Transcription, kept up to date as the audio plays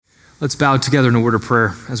Let's bow together in a word of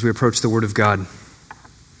prayer as we approach the Word of God.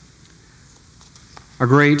 Our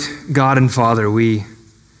great God and Father, we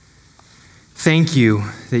thank you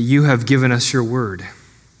that you have given us your Word.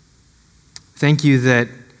 Thank you that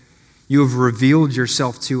you have revealed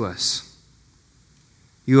yourself to us.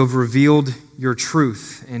 You have revealed your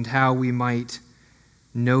truth and how we might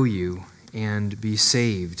know you and be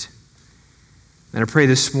saved. And I pray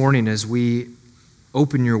this morning as we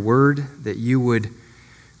open your Word that you would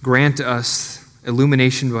grant us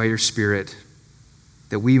illumination by your Spirit,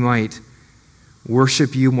 that we might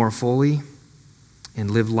worship you more fully and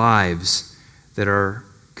live lives that are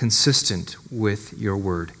consistent with your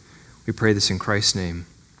word. We pray this in Christ's name.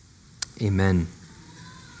 Amen.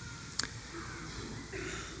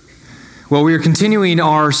 Well, we are continuing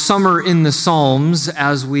our summer in the Psalms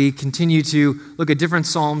as we continue to look at different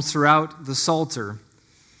Psalms throughout the Psalter.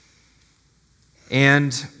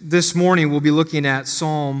 And this morning we'll be looking at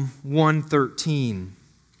Psalm 113.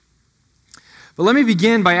 But let me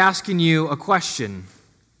begin by asking you a question.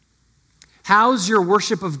 How's your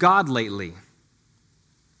worship of God lately?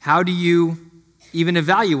 How do you even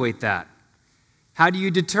evaluate that? How do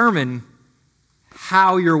you determine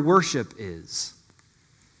how your worship is?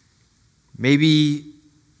 Maybe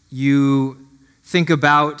you think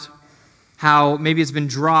about how maybe it's been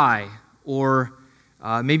dry, or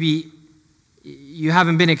maybe you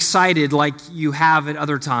haven't been excited like you have at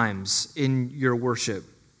other times in your worship.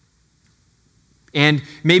 And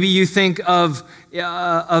maybe you think of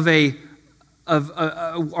our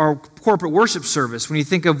corporate worship service. When you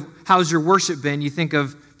think of how's your worship been, you think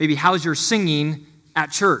of maybe how's your singing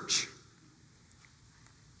at church.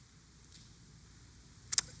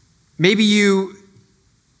 Maybe you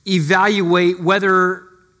evaluate whether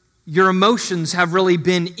your emotions have really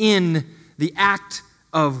been in the act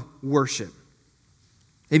of worship.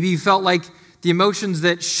 Maybe you felt like the emotions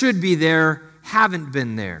that should be there haven't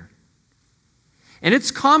been there. And it's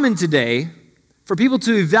common today for people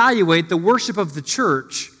to evaluate the worship of the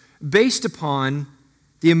church based upon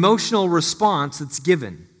the emotional response that's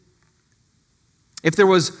given. If there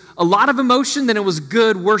was a lot of emotion, then it was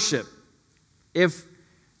good worship. If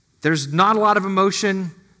there's not a lot of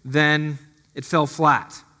emotion, then it fell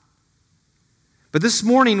flat. But this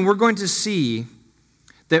morning, we're going to see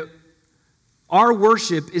that our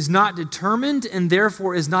worship is not determined and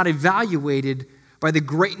therefore is not evaluated by the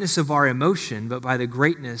greatness of our emotion, but by the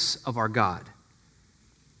greatness of our God.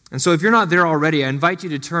 And so if you're not there already, I invite you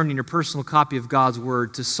to turn in your personal copy of God's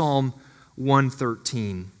Word to Psalm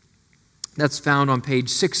 113. That's found on page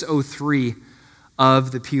 603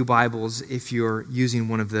 of the Pew Bibles if you're using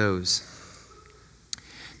one of those.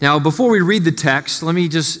 Now, before we read the text, let me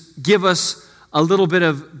just give us a little bit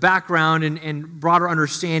of background and broader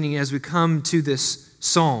understanding as we come to this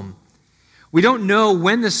psalm. We don't know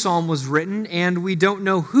when this psalm was written, and we don't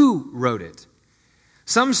know who wrote it.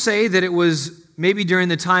 Some say that it was maybe during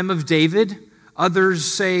the time of David. Others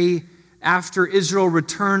say after Israel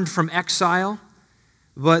returned from exile.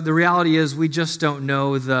 But the reality is we just don't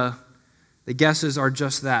know. The guesses are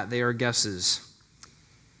just that. They are guesses.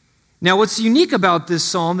 Now, what's unique about this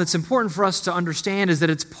psalm that's important for us to understand is that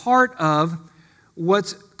it's part of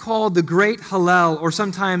what's called the Great Hallel, or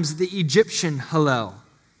sometimes the Egyptian Hallel.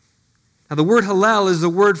 Now, the word Hallel is the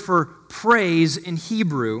word for praise in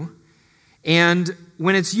Hebrew, and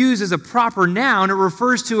when it's used as a proper noun, it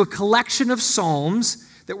refers to a collection of psalms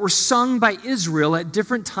that were sung by Israel at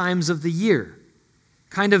different times of the year.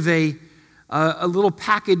 Kind of a little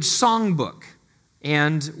package songbook,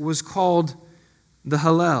 and was called the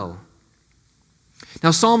Hallel.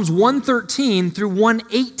 Now, Psalms 113 through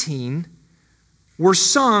 118 were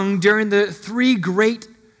sung during the three great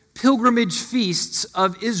pilgrimage feasts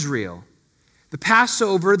of Israel: the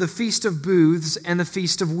Passover, the Feast of Booths, and the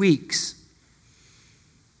Feast of Weeks.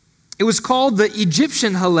 It was called the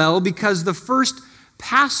Egyptian Hallel because the first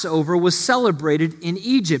Passover was celebrated in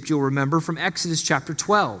Egypt, you'll remember from Exodus chapter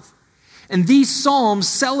 12. And these psalms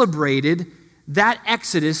celebrated that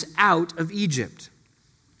exodus out of Egypt.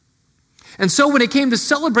 And so when it came to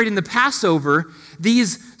celebrating the Passover,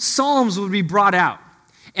 these psalms would be brought out.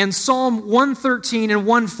 And Psalm 113 and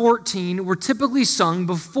 114 were typically sung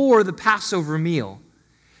before the Passover meal.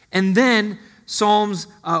 And then Psalms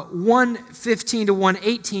 115 to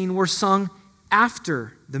 118 were sung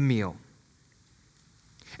after the meal.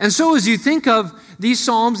 And so as you think of these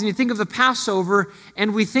psalms and you think of the Passover,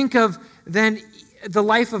 and we think of then the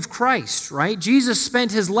life of Christ, right? Jesus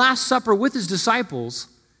spent his Last Supper with his disciples,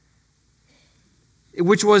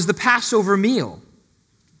 which was the Passover meal.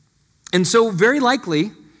 And so very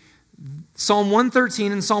likely, Psalm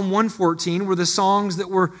 113 and Psalm 114 were the songs that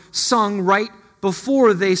were sung right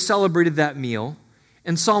before they celebrated that meal,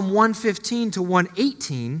 and Psalm 115 to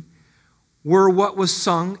 118 were what was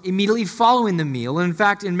sung immediately following the meal. And in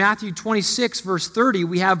fact, in Matthew 26, verse 30,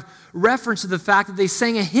 we have reference to the fact that they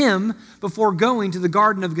sang a hymn before going to the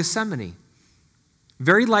Garden of Gethsemane.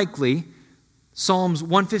 Very likely, Psalms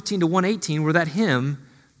 115 to 118 were that hymn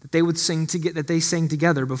that they would sing that they sang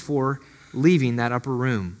together before leaving that upper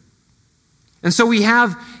room. And so we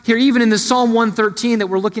have here, even in the Psalm 113 that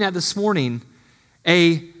we're looking at this morning,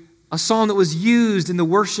 a psalm that was used in the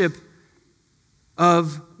worship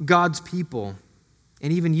of God's people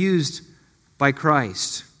and even used by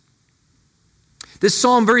Christ. This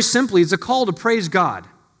psalm, very simply, is a call to praise God.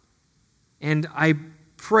 And I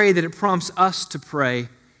pray that it prompts us to pray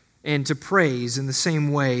and to praise in the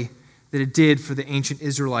same way that it did for the ancient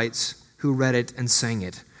Israelites who read it and sang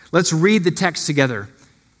it. Let's read the text together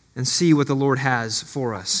and see what the Lord has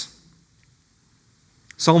for us.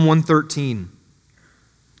 Psalm 113.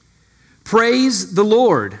 Praise the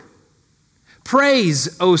Lord.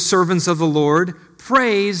 Praise, O servants of the Lord.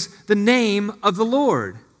 Praise the name of the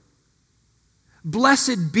Lord.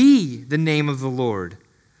 Blessed be the name of the Lord,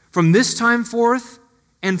 from this time forth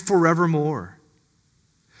and forevermore.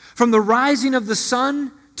 From the rising of the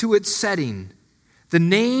sun to its setting, the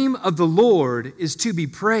name of the Lord is to be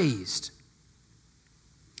praised.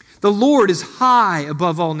 The Lord is high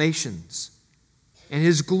above all nations, and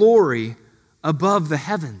his glory above the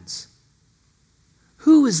heavens.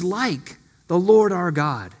 Who is like the Lord our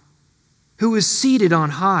God, who is seated on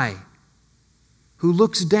high, who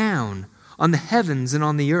looks down on the heavens and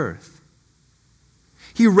on the earth?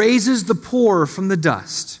 He raises the poor from the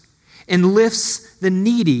dust and lifts the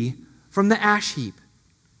needy from the ash heap,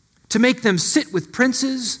 to make them sit with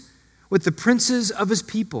the princes of his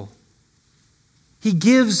people. He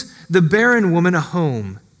gives the barren woman a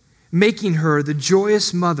home, making her the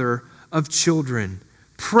joyous mother of children.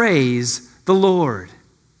 Praise the Lord.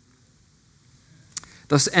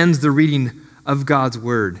 Thus ends the reading of God's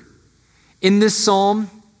word. In this psalm,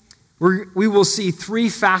 we will see three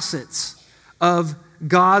facets of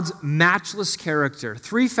God's matchless character.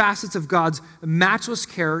 Three facets of God's matchless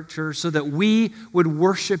character so that we would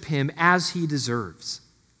worship him as he deserves.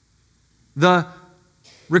 The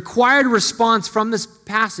required response from this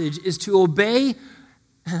passage is to obey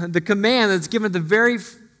the command that's given at the very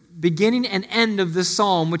beginning and end of this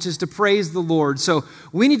psalm, which is to praise the Lord. So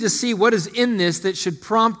we need to see what is in this that should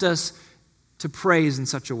prompt us to praise in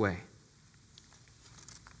such a way.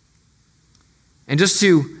 And just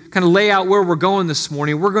to kind of lay out where we're going this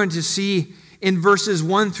morning, we're going to see in verses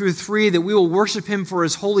 1 through 3 that we will worship him for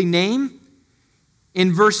his holy name.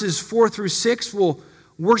 In verses 4 through 6, we'll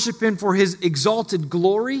worship him for his exalted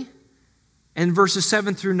glory. And verses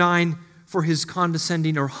 7 through 9 for his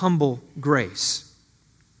condescending or humble grace.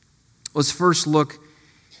 Let's first look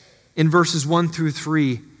in verses 1 through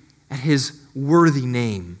 3 at his worthy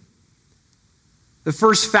name. The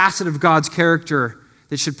first facet of God's character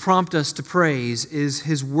that should prompt us to praise is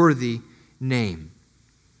his worthy name.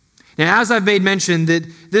 Now, as I've made mention, that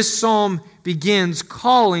this psalm begins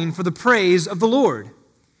calling for the praise of the Lord.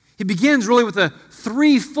 He begins really with a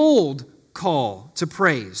threefold call to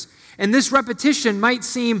praise. And this repetition might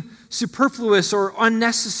seem superfluous or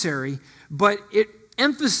unnecessary, but it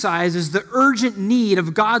emphasizes the urgent need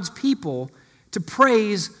of God's people to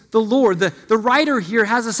praise the Lord. The writer here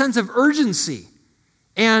has a sense of urgency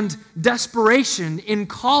and desperation in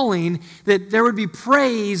calling that there would be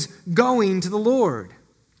praise going to the Lord.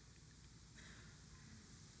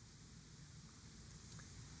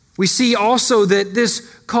 We see also that this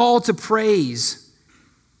call to praise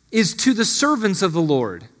is to the servants of the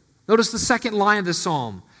Lord. Notice the second line of the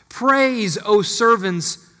psalm. Praise, O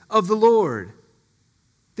servants of the Lord.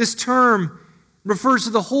 This term refers to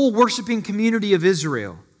the whole worshiping community of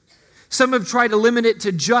Israel. Some have tried to limit it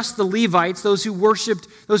to just the Levites, those who worshiped,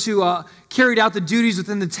 those who carried out the duties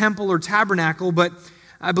within the temple or tabernacle, but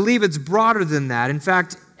I believe it's broader than that. In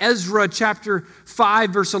fact, Ezra chapter 5,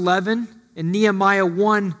 verse 11, and Nehemiah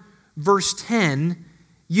 1, verse 10,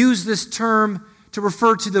 use this term to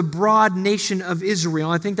refer to the broad nation of Israel.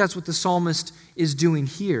 I think that's what the psalmist is doing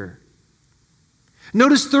here.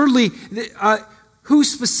 Notice thirdly, who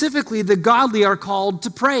specifically the godly are called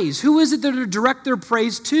to praise. Who is it that are direct their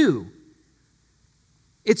praise to?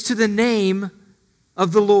 It's to the name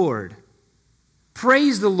of the Lord.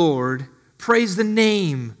 Praise the Lord. Praise the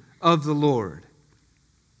name of the Lord.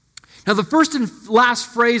 Now, the first and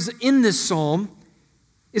last phrase in this psalm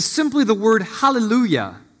is simply the word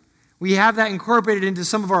hallelujah. We have that incorporated into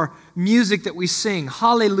some of our music that we sing,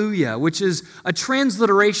 hallelujah, which is a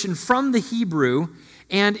transliteration from the Hebrew,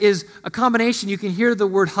 and is a combination. You can hear the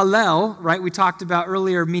word Hallel, right? We talked about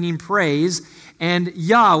earlier, meaning praise, and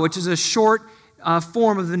Yah, which is a short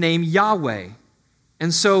form of the name Yahweh.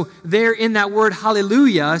 And so there in that word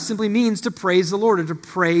hallelujah simply means to praise the Lord or to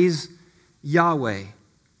praise Yahweh.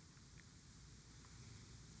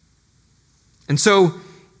 And so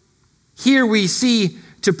here we see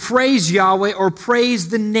to praise Yahweh or praise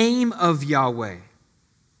the name of Yahweh.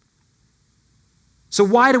 So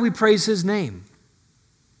why do we praise his name?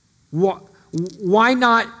 Why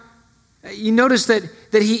not? You notice that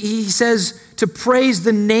he says to praise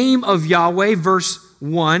the name of Yahweh, verse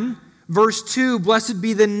 1. Verse 2, blessed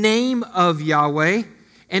be the name of Yahweh.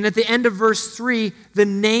 And at the end of verse 3, the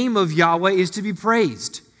name of Yahweh is to be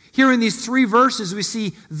praised. Here in these 3 verses, we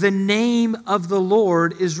see the name of the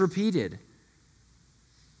Lord is repeated.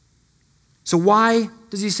 So why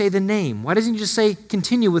does he say the name? Why doesn't he just say,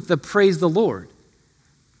 continue with the praise the Lord?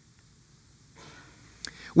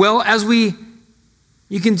 Well,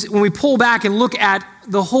 when we pull back and look at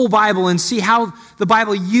the whole Bible and see how the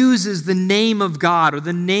Bible uses the name of God or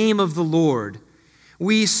the name of the Lord,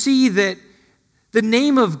 we see that the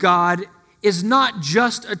name of God is not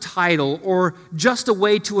just a title or just a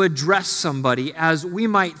way to address somebody as we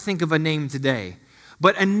might think of a name today,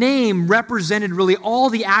 but a name represented really all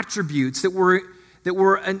the attributes that were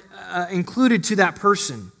included to that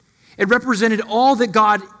person. It represented all that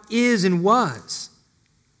God is and was.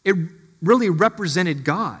 It really represented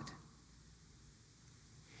God.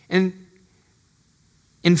 And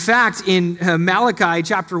in fact, in Malachi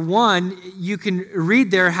chapter 1, you can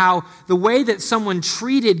read there how the way that someone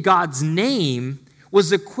treated God's name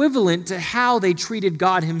was equivalent to how they treated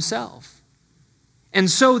God himself. And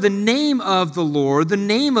so the name of the Lord, the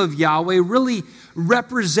name of Yahweh, really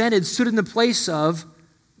stood in the place of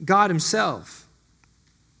God himself.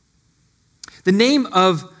 The name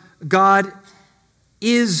of God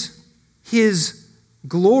is his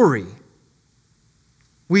glory.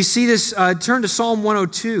 We see this, turn to Psalm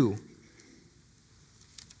 102,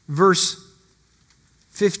 verse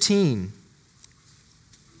 15.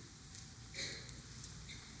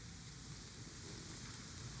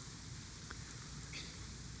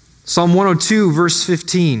 Psalm 102, verse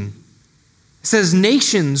 15. It says,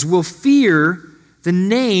 nations will fear the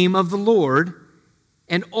name of the Lord,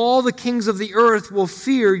 and all the kings of the earth will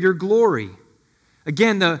fear your glory.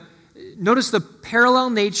 Again, notice the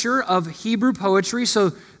parallel nature of Hebrew poetry.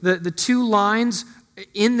 So the 2 lines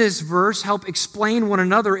in this verse help explain one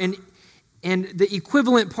another, and the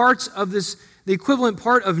equivalent parts of this, the equivalent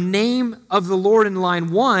part of name of the Lord in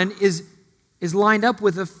line 1 is lined up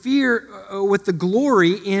with with the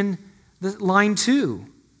glory in the line 2.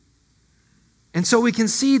 And so we can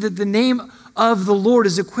see that the name of the Lord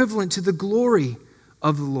is equivalent to the glory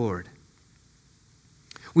of the Lord.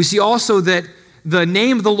 We see also that the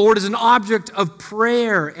name of the Lord is an object of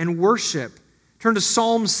prayer and worship. Turn to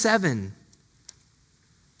Psalm 7,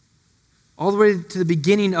 all the way to the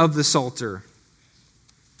beginning of the Psalter.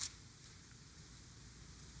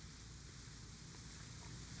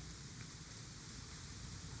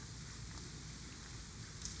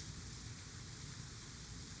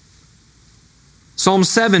 Psalm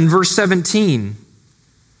 7, verse 17.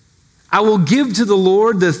 I will give to the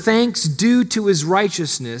Lord the thanks due to his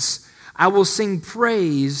righteousness. I will sing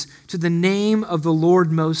praise to the name of the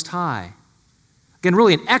Lord Most High. Again,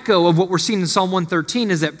 really an echo of what we're seeing in Psalm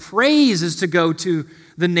 113 is that praise is to go to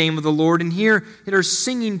the name of the Lord. And here it are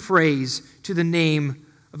singing praise to the name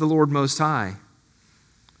of the Lord Most High.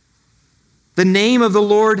 The name of the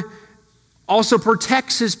Lord also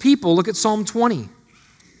protects his people. Look at Psalm 20,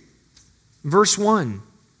 verse 1.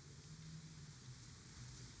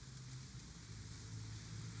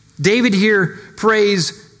 David here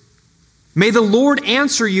prays, may the Lord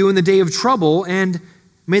answer you in the day of trouble, and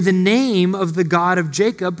may the name of the God of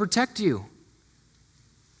Jacob protect you.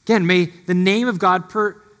 Again, may the name of God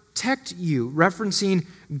protect you, referencing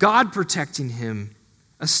God protecting him,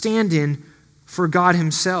 a stand-in for God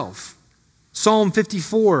himself. Psalm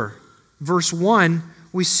 54, verse 1,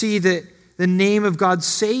 we see that the name of God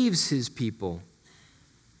saves his people.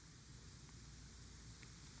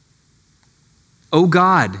 O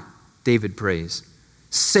God, David prays,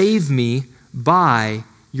 save me by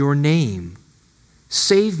your name.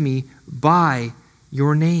 Save me by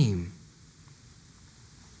your name.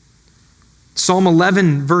 Psalm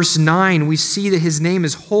 11, verse 9, we see that his name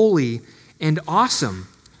is holy and awesome.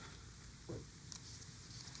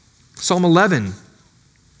 Psalm 11.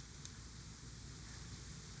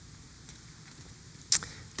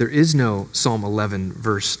 There is no Psalm 11,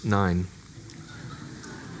 verse 9.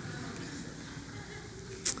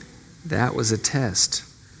 That was a test.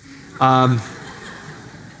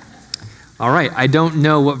 All right, I don't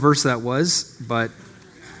know what verse that was, but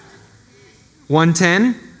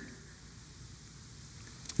 110?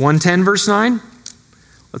 110 verse 9?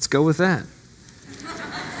 Let's go with that.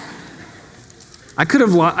 I could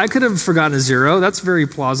have forgotten a 0. That's very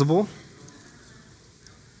plausible.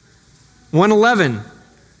 111.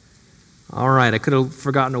 All right, I could have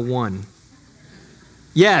forgotten a 1.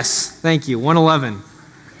 Yes, thank you. 111.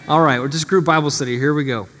 All right, we're just group Bible study. Here we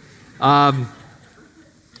go.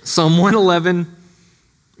 Psalm 111,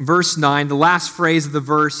 verse 9, the last phrase of the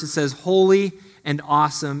verse, it says, "Holy and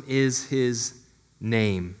awesome is his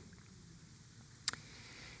name."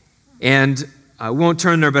 And we won't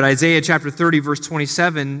turn there, but Isaiah chapter 30, verse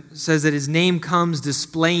 27 says that his name comes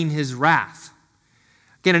displaying his wrath.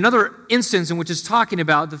 Again, another instance in which it's talking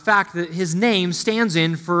about the fact that his name stands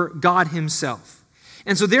in for God himself.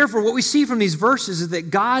 And so therefore, what we see from these verses is that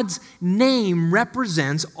God's name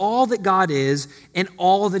represents all that God is and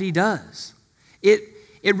all that he does. It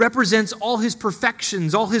represents all his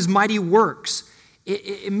perfections, all his mighty works.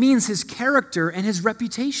 It means his character and his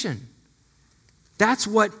reputation. That's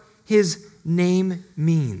what his name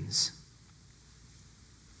means.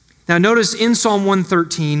 Now notice in Psalm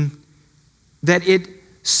 113 that it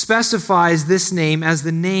specifies this name as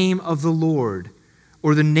the name of the Lord,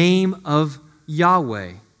 or the name of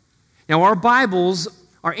Yahweh. Now our Bibles,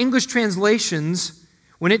 our English translations,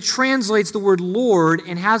 when it translates the word Lord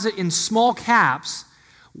and has it in small caps,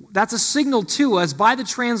 that's a signal to us by the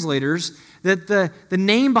translators that the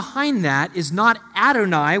name behind that is not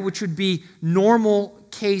Adonai, which would be normal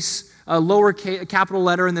case, lowercase, capital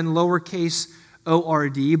letter, and then lowercase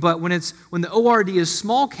O-R-D. But when the O-R-D is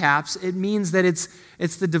small caps, it means that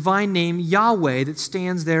it's the divine name Yahweh that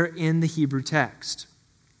stands there in the Hebrew text.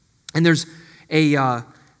 And there's the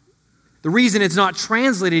reason it's not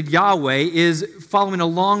translated Yahweh is following a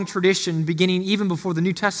long tradition beginning even before the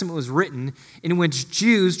New Testament was written, in which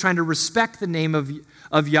Jews, trying to respect the name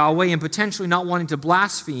of Yahweh and potentially not wanting to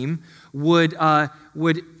blaspheme, would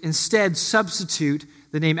instead substitute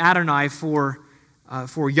the name Adonai for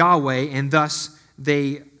Yahweh, and thus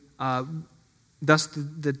the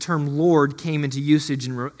term Lord came into usage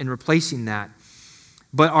in replacing that.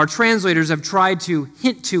 But our translators have tried to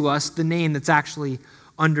hint to us the name that's actually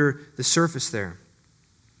under the surface there.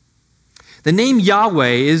 The name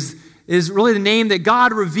Yahweh is really the name that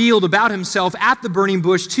God revealed about himself at the burning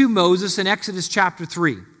bush to Moses in Exodus chapter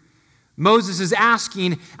 3. Moses is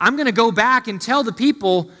asking, I'm going to go back and tell the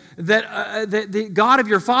people that the God of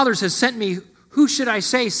your fathers has sent me. Who should I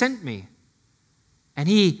say sent me? And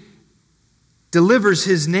he delivers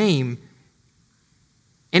his name.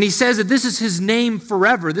 And he says that this is his name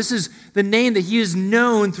forever. This is the name that he is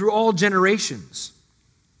known through all generations.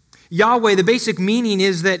 Yahweh, the basic meaning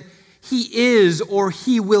is that he is or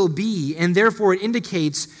he will be, and therefore it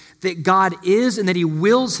indicates that God is and that he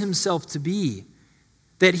wills himself to be.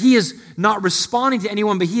 That he is not responding to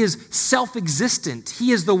anyone, but he is self-existent.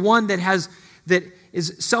 He is the one that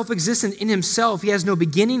is self-existent in himself. He has no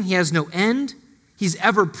beginning, he has no end. He's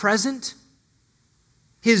ever present.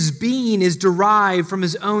 His being is derived from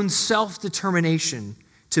his own self-determination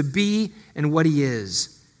to be and what he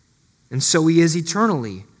is. And so he is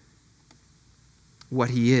eternally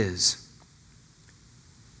what he is.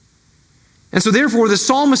 And so therefore, the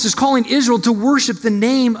psalmist is calling Israel to worship the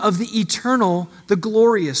name of the eternal, the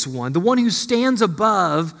glorious one, the one who stands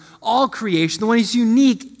above all creation, the one who's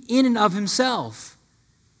unique in and of himself.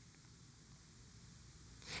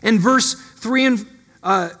 And verse 2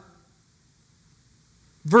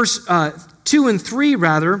 and 3,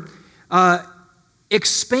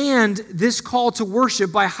 expand this call to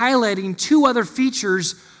worship by highlighting two other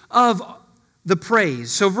features of the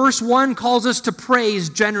praise. So verse 1 calls us to praise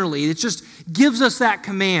generally. It just gives us that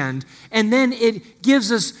command. And then it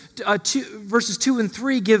gives us, verses 2 and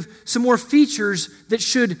 3 give some more features that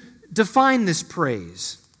should define this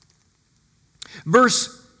praise.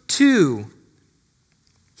 Verse 2,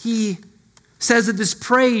 he says that this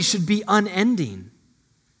praise should be unending.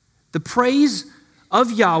 The praise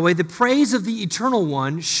of Yahweh, the praise of the Eternal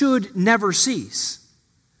One, should never cease.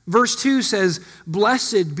 Verse 2 says,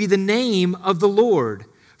 "Blessed be the name of the Lord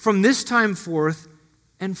from this time forth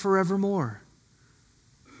and forevermore."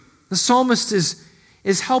 The psalmist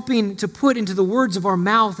is helping to put into the words of our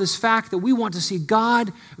mouth this fact that we want to see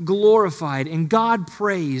God glorified and God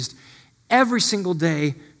praised every single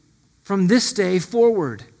day from this day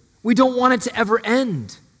forward. We don't want it to ever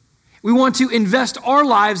end. We want to invest our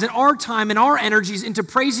lives and our time and our energies into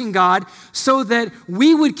praising God so that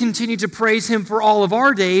we would continue to praise him for all of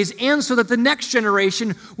our days, and so that the next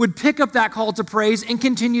generation would pick up that call to praise and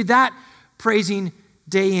continue that praising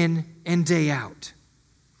day in and day out.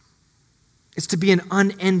 It's to be an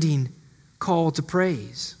unending call to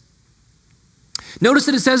praise. Notice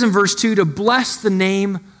that it says in verse 2 to bless the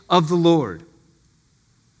name of the Lord.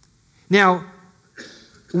 Now,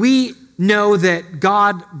 we know that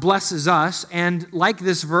God blesses us, and like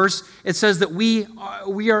this verse, it says that we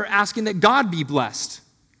are asking that God be blessed.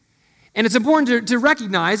 And it's important to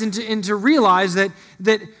recognize and to realize that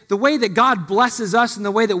the way that God blesses us and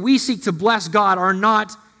the way that we seek to bless God are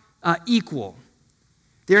not equal.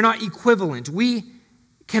 They're not equivalent. We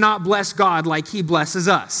cannot bless God like He blesses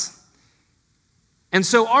us. And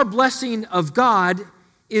so our blessing of God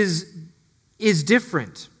is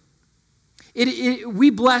different.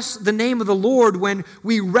 We bless the name of the Lord when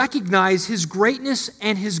we recognize His greatness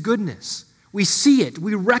and His goodness. We see it,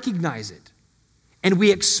 we recognize it, and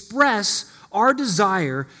we express our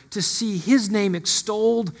desire to see His name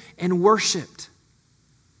extolled and worshiped.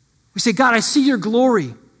 We say, God, I see your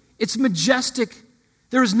glory. It's majestic.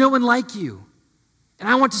 There is no one like you. And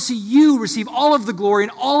I want to see you receive all of the glory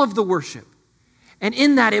and all of the worship. And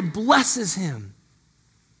in that, it blesses Him.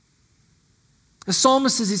 The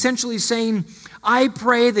psalmist is essentially saying, I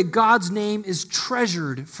pray that God's name is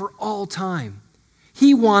treasured for all time.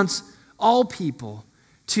 He wants all people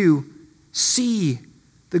to see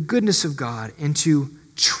the goodness of God and to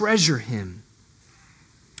treasure Him.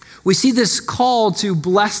 We see this call to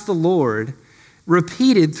bless the Lord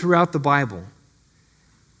repeated throughout the Bible.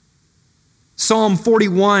 Psalm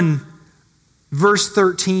 41, verse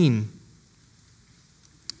 13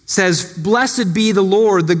 says, Blessed be the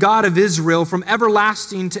Lord, the God of Israel, from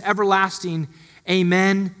everlasting to everlasting.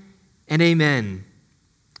 Amen and amen.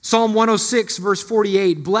 Psalm 106, verse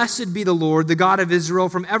 48, Blessed be the Lord, the God of Israel,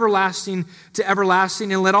 from everlasting to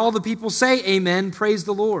everlasting. And let all the people say, Amen, praise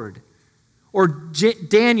the Lord. Or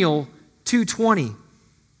Daniel 2:20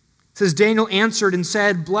 says, Daniel answered and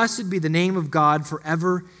said, Blessed be the name of God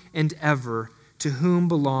forever and ever, to whom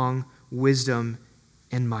belong wisdom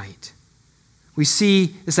and might. We see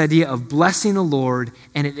this idea of blessing the Lord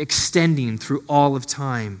and it extending through all of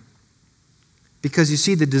time. Because you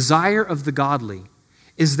see, the desire of the godly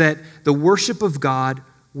is that the worship of God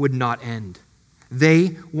would not end.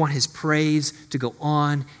 They want His praise to go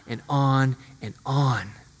on and on and on.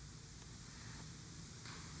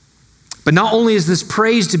 But not only is this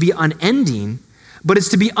praise to be unending, but it's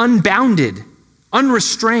to be unbounded,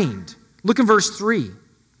 unrestrained. Look in verse 3.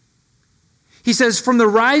 He says, From the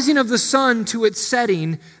rising of the sun to its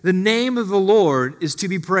setting, the name of the Lord is to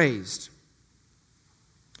be praised.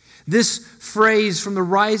 This phrase, from the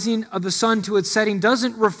rising of the sun to its setting,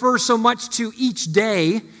 doesn't refer so much to each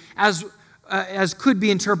day as could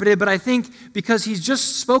be interpreted, but I think because he's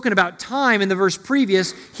just spoken about time in the verse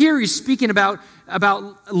previous, here he's speaking about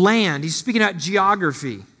land. He's speaking about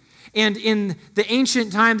geography. And in the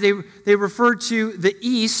ancient time, they referred to the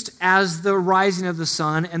east as the rising of the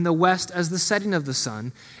sun and the west as the setting of the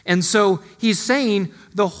sun. And so he's saying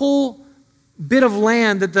the whole bit of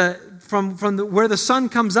land that from where the sun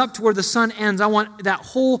comes up to where the sun ends, I want that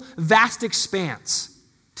whole vast expanse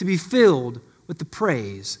to be filled with the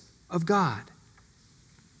praise of God.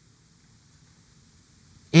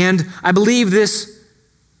 And I believe this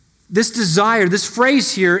desire, this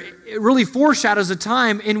phrase here, it really foreshadows a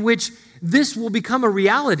time in which this will become a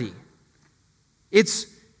reality. It's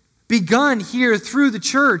begun here through the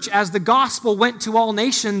church as the gospel went to all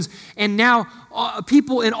nations, and now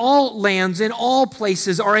people in all lands, in all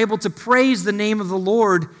places, are able to praise the name of the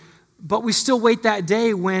Lord, but we still wait that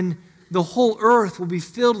day when the whole earth will be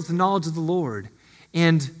filled with the knowledge of the Lord,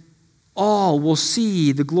 and all will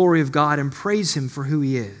see the glory of God and praise Him for who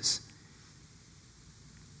He is.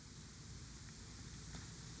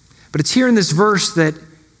 But it's here in this verse that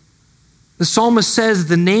the psalmist says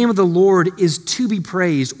the name of the Lord is to be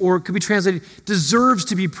praised, or it could be translated, deserves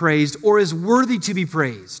to be praised, or is worthy to be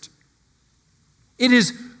praised. It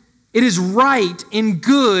is right and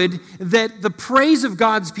good that the praise of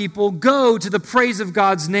God's people go to the praise of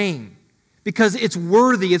God's name, because it's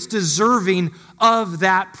worthy, it's deserving of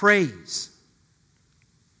that praise.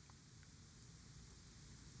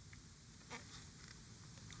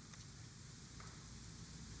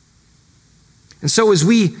 And so as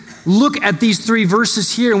we look at these three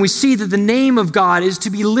verses here and we see that the name of God is to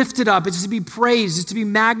be lifted up, it's to be praised, it's to be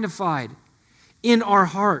magnified in our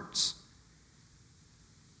hearts,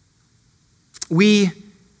 we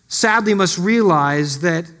sadly must realize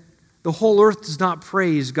that the whole earth does not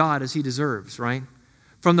praise God as He deserves, right?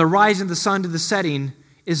 From the rising of the sun to the setting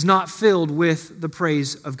is not filled with the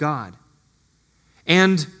praise of God.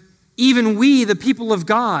 And even we, the people of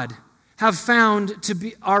God, have found to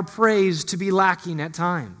be our praise to be lacking at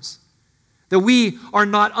times. That we are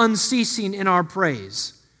not unceasing in our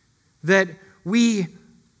praise. That we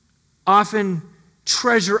often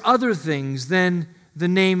treasure other things than the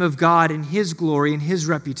name of God and His glory and His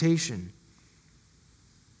reputation.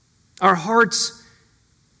 Our hearts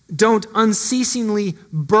don't unceasingly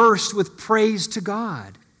burst with praise to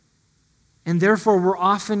God, and therefore we're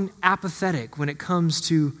often apathetic when it comes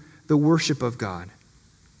to the worship of God.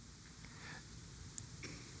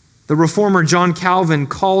 The reformer John Calvin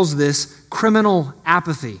calls this criminal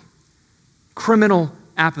apathy. Criminal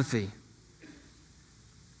apathy.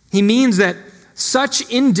 He means that such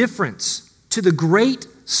indifference to the great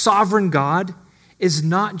sovereign God is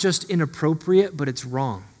not just inappropriate, but it's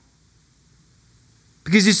wrong.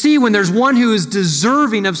 Because you see, when there's one who is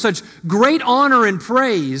deserving of such great honor and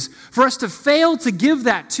praise, for us to fail to give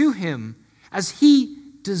that to Him as He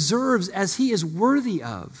deserves, as He is worthy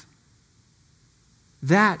of,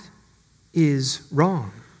 that is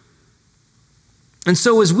wrong. And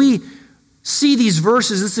so as we see these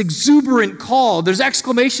verses, this exuberant call, there's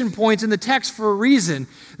exclamation points in the text for a reason,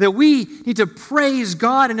 that we need to praise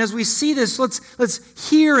God. And as we see this, let's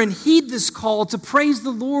hear and heed this call to praise the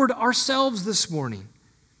Lord ourselves this morning.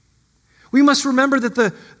 We must remember that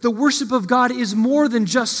the worship of God is more than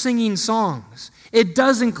just singing songs. It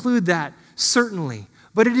does include that, certainly,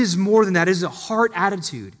 but it is more than that. It is a heart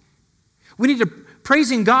attitude. We need to,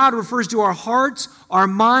 praising God refers to our hearts, our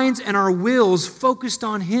minds, and our wills focused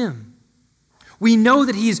on Him. We know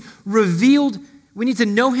that He's revealed. We need to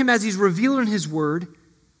know Him as He's revealed in His Word.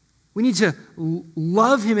 We need to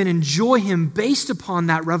love Him and enjoy Him based upon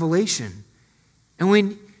that revelation. And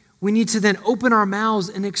we need to then open our mouths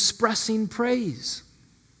in expressing praise.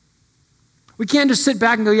 We can't just sit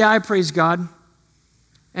back and go, yeah, I praise God.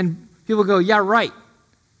 And people go, yeah, right.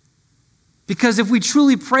 Because if we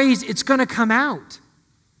truly praise, it's going to come out.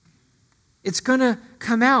 It's going to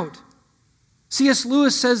come out. C.S.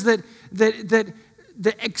 Lewis says that the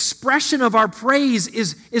expression of our praise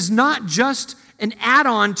is not just an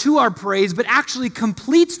add-on to our praise, but actually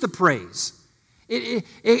completes the praise.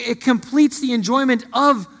 It completes the enjoyment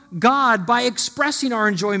of God by expressing our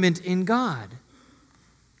enjoyment in God.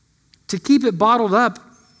 To keep it bottled up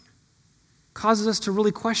causes us to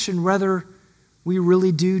really question whether we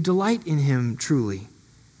really do delight in Him truly.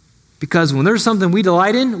 Because when there's something we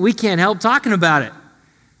delight in, we can't help talking about it.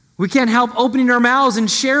 We can't help opening our mouths and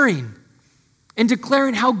sharing and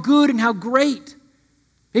declaring how good and how great.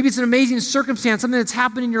 Maybe it's an amazing circumstance, something that's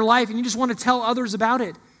happened in your life, and you just want to tell others about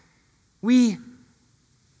it. We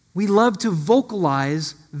love to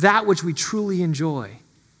vocalize that which we truly enjoy.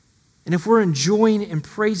 And if we're enjoying and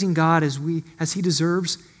praising God as He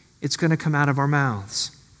deserves, it's going to come out of our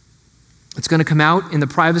mouths. It's going to come out in the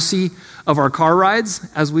privacy of our car rides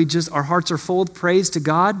as our hearts are full of praise to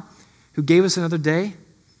God who gave us another day.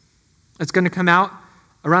 It's going to come out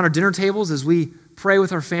around our dinner tables as we pray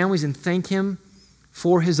with our families and thank Him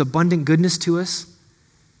for His abundant goodness to us.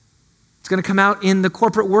 It's going to come out in the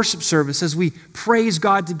corporate worship service as we praise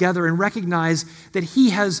God together and recognize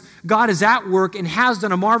that God is at work and has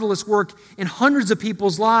done a marvelous work in hundreds of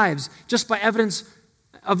people's lives just by evidence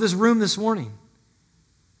of this room this morning.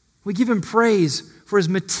 We give Him praise for His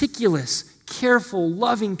meticulous, careful,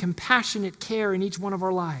 loving, compassionate care in each one of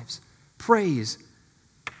our lives. Praise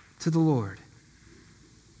to the Lord.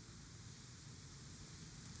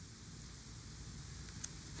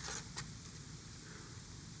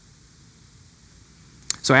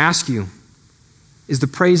 So I ask you, is the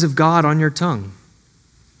praise of God on your tongue?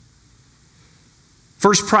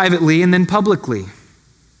 First privately and then publicly.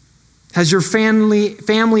 Has your family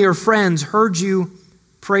or friends heard you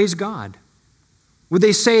praise God? Would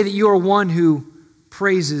they say that you are one who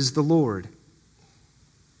praises the Lord?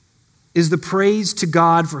 Is the praise to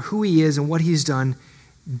God for who He is and what He's done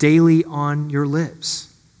daily on your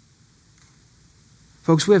lips?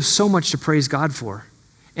 Folks, we have so much to praise God for.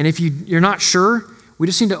 And if you're not sure, we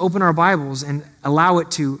just need to open our Bibles and allow it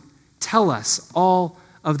to tell us all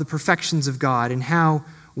of the perfections of God and how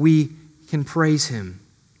we can praise Him.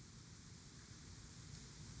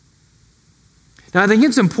 Now, I think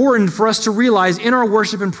it's important for us to realize in our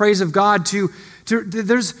worship and praise of God to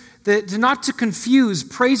not to confuse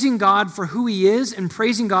praising God for who He is and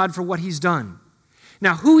praising God for what He's done.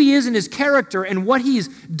 Now, who He is in His character and what He's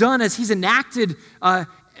done as He's enacted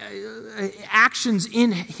actions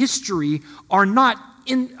in history are not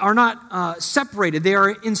separated. They are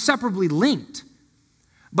inseparably linked.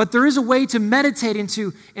 But there is a way to meditate and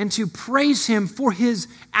to praise Him for His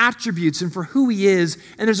attributes and for who He is.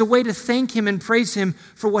 And there's a way to thank Him and praise Him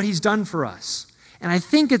for what He's done for us. And I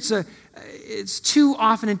think it's too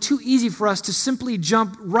often and too easy for us to simply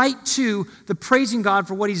jump right to the praising God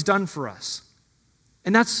for what He's done for us.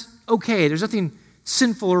 And that's okay. There's nothing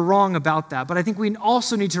sinful or wrong about that. But I think we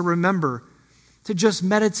also need to remember to just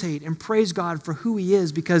meditate and praise God for who he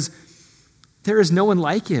is, because there is no one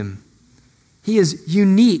like him. He is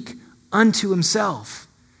unique unto himself.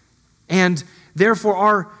 And therefore,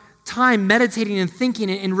 our time meditating and thinking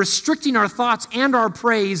and restricting our thoughts and our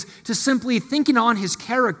praise to simply thinking on his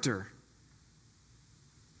character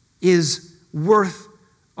is worth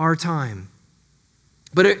our time.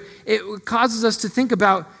 But it causes us to think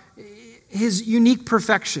about his unique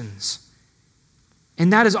perfections.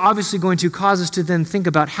 And that is obviously going to cause us to then think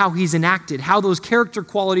about how he's enacted, how those character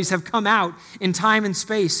qualities have come out in time and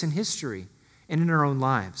space and history and in our own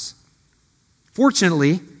lives.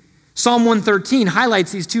 Fortunately, Psalm 113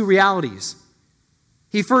 highlights these two realities.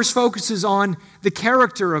 He first focuses on the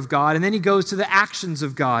character of God, and then he goes to the actions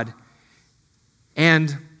of God.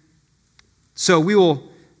 And so we will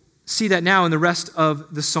see that now in the rest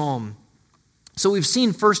of the psalm. So we've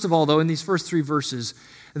seen, first of all, though, in these first three verses,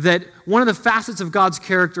 that one of the facets of God's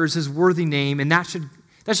character is his worthy name, and that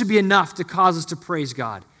should be enough to cause us to praise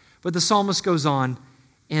God. But the psalmist goes on,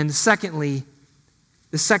 and secondly,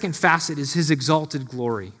 the second facet is his exalted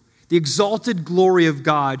glory. The exalted glory of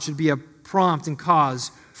God should be a prompt and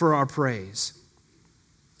cause for our praise.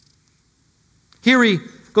 Here he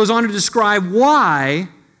goes on to describe why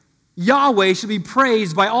Yahweh should be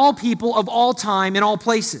praised by all people of all time in all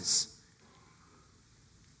places.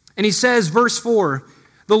 And he says, verse 4,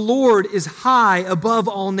 "The Lord is high above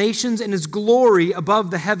all nations, and his glory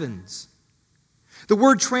above the heavens." The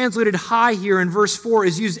word translated high here in verse 4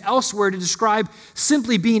 is used elsewhere to describe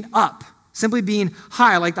simply being up, simply being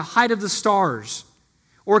high, like the height of the stars.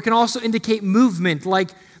 Or it can also indicate movement,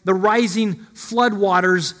 like the rising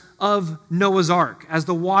floodwaters of Noah's Ark. As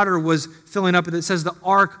the water was filling up, it says the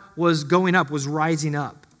ark was going up, was rising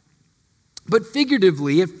up. But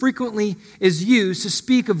figuratively, it frequently is used to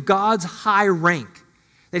speak of God's high rank,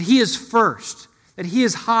 that he is first, that he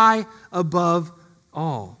is high above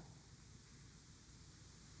all.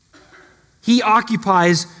 He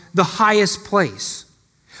occupies the highest place.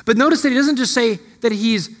 But notice that he doesn't just say that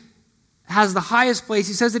he has the highest place.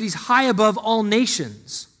 He says that he's high above all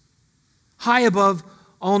nations. High above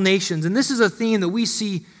all nations. And this is a theme that we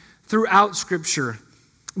see throughout Scripture.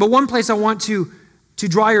 But one place I want to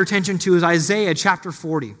draw your attention to is Isaiah chapter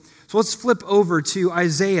 40. So let's flip over to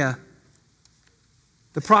Isaiah,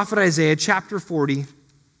 the prophet Isaiah chapter 40.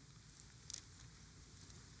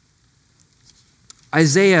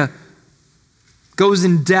 Isaiah goes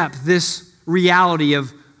in depth this reality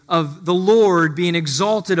of the Lord being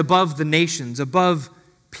exalted above the nations, above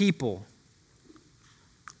people.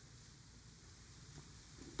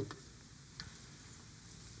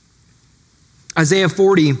 Isaiah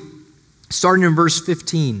 40, starting in verse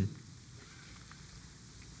 15.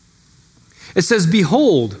 It says,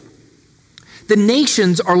 "Behold, the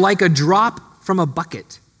nations are like a drop from a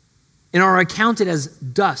bucket and are accounted as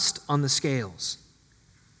dust on the scales.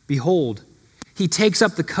 Behold, he takes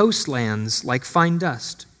up the coastlands like fine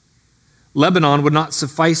dust. Lebanon would not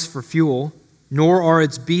suffice for fuel, nor are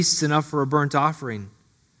its beasts enough for a burnt offering.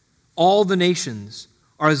 All the nations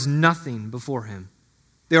are as nothing before him.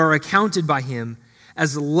 They are accounted by him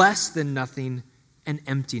as less than nothing and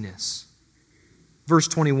emptiness." Verse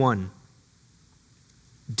 21.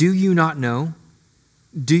 "Do you not know?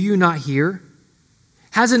 Do you not hear?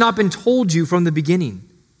 Has it not been told you from the beginning?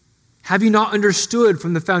 Have you not understood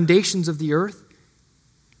from the foundations of the earth?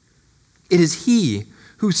 It is he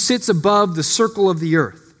who sits above the circle of the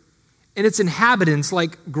earth, and its inhabitants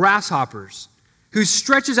like grasshoppers, who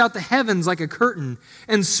stretches out the heavens like a curtain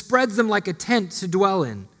and spreads them like a tent to dwell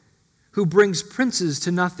in, who brings princes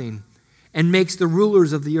to nothing and makes the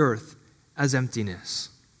rulers of the earth as emptiness."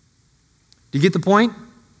 Do you get the point?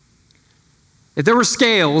 If there were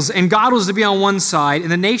scales and God was to be on one side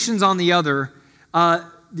and the nations on the other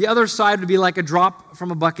side would be like a drop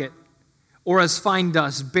from a bucket or as fine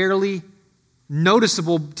dust, barely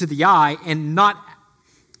noticeable to the eye and not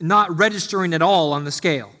registering at all on the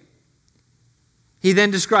scale. He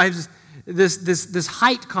then describes this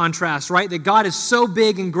height contrast, right? That God is so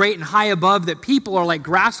big and great and high above that people are like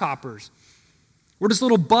grasshoppers. We're just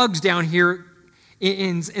little bugs down here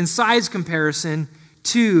in size comparison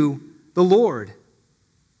to the Lord.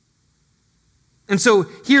 And so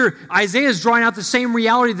here Isaiah is drawing out the same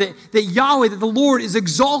reality that Yahweh, that the Lord is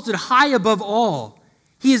exalted high above all.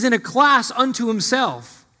 He is in a class unto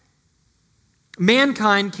himself.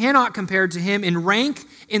 Mankind cannot compare to him in rank,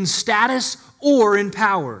 in status, or in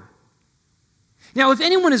power. Now, if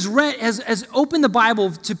anyone has opened the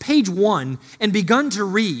Bible to page 1 and begun to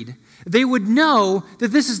read, they would know that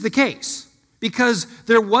this is the case, because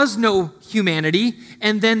there was no humanity,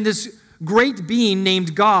 and then this great being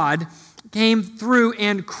named God came through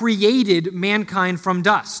and created mankind from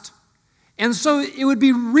dust. And so it would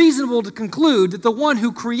be reasonable to conclude that the one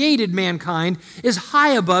who created mankind is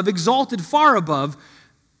high above, exalted far above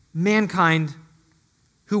mankind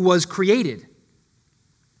who was created.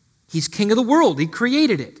 He's king of the world. He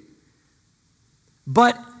created it.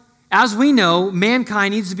 But as we know,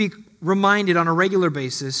 mankind needs to be reminded on a regular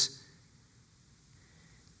basis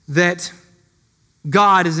that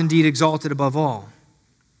God is indeed exalted above all.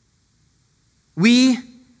 We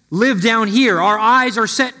live down here. Our eyes are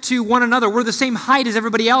set to one another. We're the same height as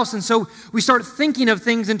everybody else, and so we start thinking of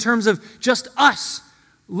things in terms of just us,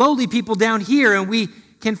 lowly people down here, and we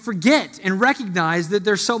can forget and recognize that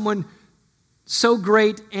there's someone so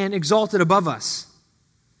great and exalted above us.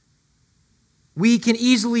 We can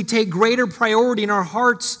easily take greater priority in our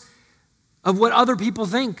hearts of what other people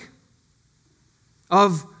think,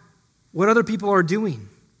 of what other people are doing.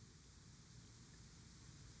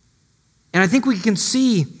 And I think we can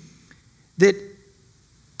see that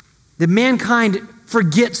mankind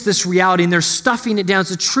forgets this reality and they're stuffing it down.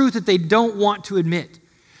 It's a truth that they don't want to admit,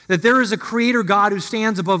 that there is a creator God who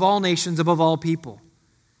stands above all nations, above all people.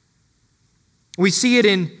 We see it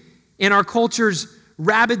in our culture's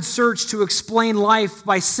rabid search to explain life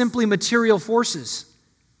by simply material forces.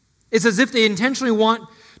 It's as if they intentionally want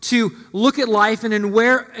to look at life and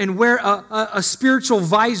wear a spiritual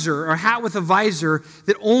visor or hat with a visor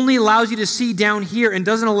that only allows you to see down here and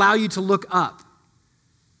doesn't allow you to look up.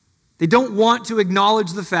 They don't want to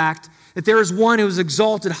acknowledge the fact that there is one who is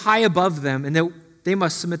exalted high above them and that they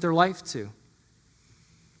must submit their life to.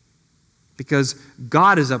 Because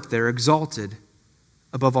God is up there exalted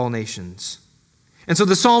above all nations. And so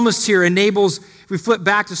the psalmist here enables, if we flip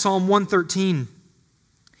back to Psalm 113,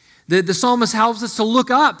 the psalmist helps us to look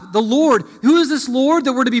up the Lord. Who is this Lord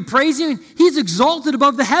that we're to be praising? He's exalted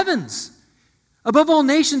above the heavens. Above all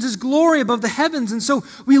nations, His glory above the heavens. And so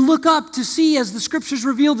we look up to see, as the Scriptures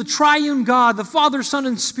reveal, the triune God, the Father, Son,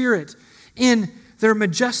 and Spirit in their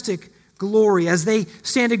majestic glory as they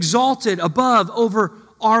stand exalted above over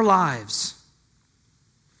our lives.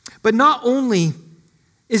 But not only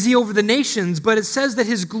is He over the nations, but it says that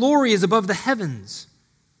His glory is above the heavens.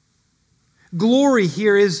 Glory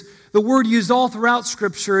here is the word used all throughout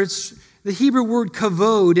Scripture. It's the Hebrew word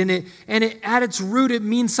kavod, and it at its root it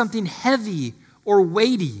means something heavy or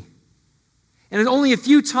weighty. And only a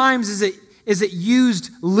few times is it used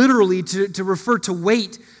literally to refer to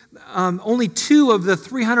weight. Only 2 of the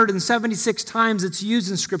 376 times it's used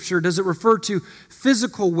in Scripture does it refer to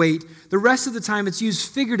physical weight. The rest of the time it's used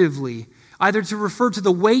figuratively, either to refer to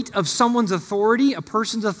the weight of someone's authority, a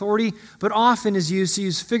person's authority, but often is used to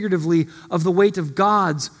use figuratively of the weight of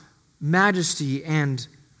God's majesty and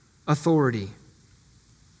authority.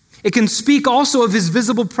 It can speak also of His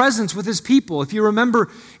visible presence with His people. If you remember,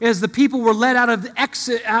 as the people were led out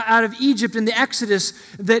of Egypt in the Exodus,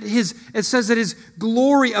 it says that His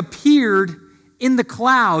glory appeared in the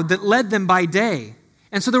cloud that led them by day.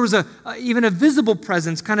 And so there was even a visible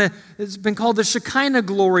presence, it's been called the Shekinah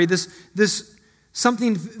glory, this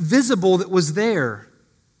something visible that was there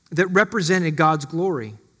that represented God's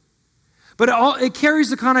glory. But it carries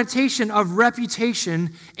the connotation of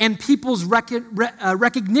reputation and people's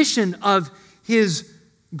recognition of His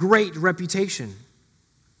great reputation.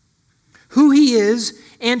 Who He is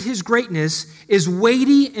and His greatness is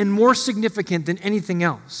weighty and more significant than anything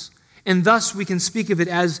else. And thus we can speak of it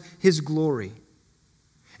as His glory.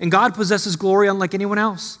 And God possesses glory unlike anyone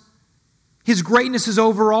else. His greatness is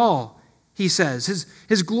over all, He says.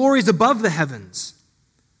 His glory is above the heavens.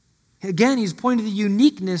 Again, He's pointing to the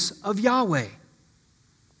uniqueness of Yahweh.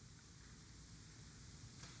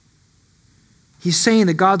 He's saying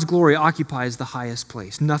that God's glory occupies the highest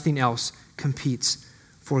place. Nothing else competes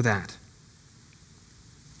for that.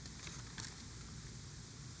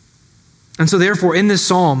 And so therefore, in this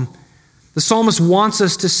psalm, the psalmist wants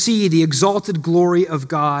us to see the exalted glory of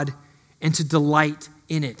God and to delight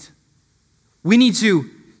in it. We need to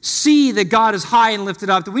see that God is high and lifted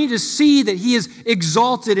up, that we need to see that He is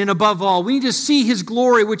exalted and above all. We need to see His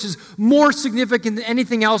glory, which is more significant than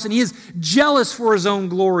anything else, and He is jealous for His own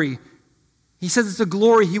glory. He says it's a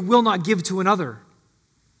glory He will not give to another.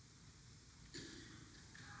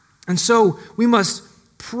 And so we must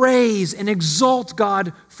praise and exalt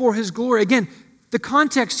God for His glory. Again, the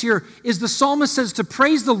context here is the psalmist says to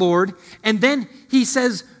praise the Lord, and then he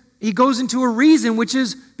goes into a reason, which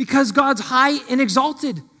is because God's high and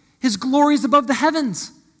exalted. His glory is above the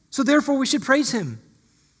heavens. So therefore we should praise Him.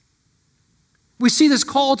 We see this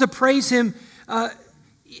call to praise Him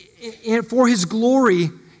for His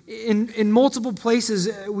glory in multiple places.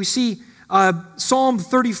 We see Psalm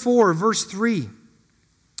 34, verse 3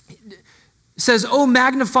 says, "Oh,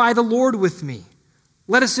 magnify the Lord with me.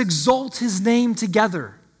 Let us exalt his name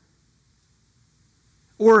together."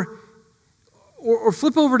 Or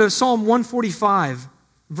flip over to Psalm 145,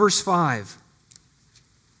 verse 5.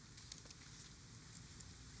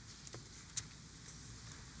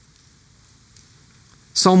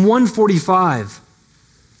 Psalm 145.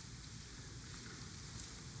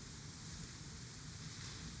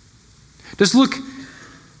 Just look,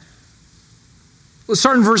 let's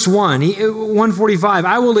start in verse 145.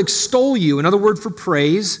 "I will extol you," another word for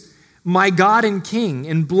praise, "my God and King,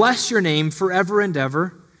 and bless your name forever and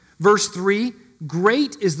ever." Verse 3,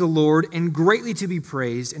 "Great is the Lord and greatly to be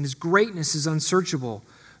praised, and his greatness is unsearchable."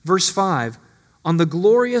 Verse 5, "On the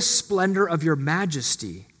glorious splendor of your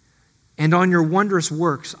majesty and on your wondrous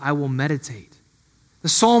works I will meditate." The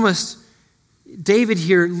psalmist, David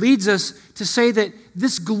here, leads us to say that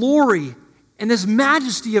this glory and this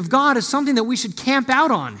majesty of God is something that we should camp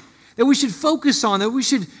out on, that we should focus on, that we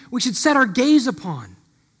should set our gaze upon,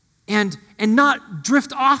 and not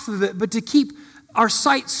drift off of it, but to keep our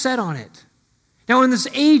sights set on it. Now, in this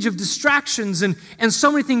age of distractions and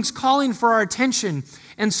so many things calling for our attention,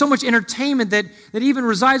 and so much entertainment that even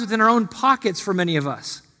resides within our own pockets for many of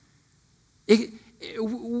us,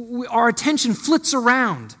 our attention flits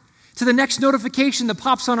around to the next notification that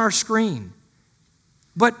pops on our screen.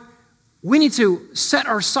 But we need to set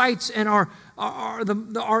our sights and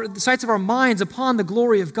the sights of our minds upon the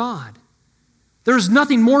glory of God. There's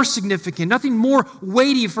nothing more significant, nothing more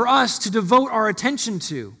weighty for us to devote our attention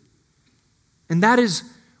to. And that is,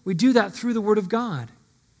 we do that through the Word of God.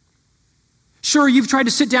 Sure, you've tried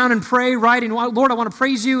to sit down and pray, right? And Lord, I want to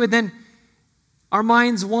praise you. And then our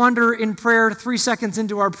minds wander in prayer 3 seconds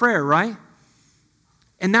into our prayer, right?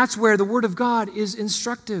 And that's where the Word of God is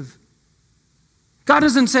instructive. God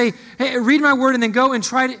doesn't say, "Hey, read my word and then go and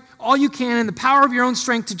try all you can in the power of your own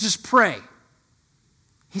strength to just pray."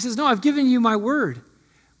 He says, "No, I've given you my word.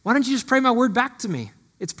 Why don't you just pray my word back to me?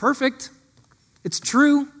 It's perfect. It's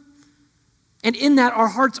true. And in that, our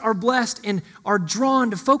hearts are blessed and are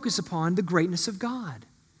drawn to focus upon the greatness of God."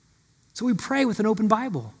 So we pray with an open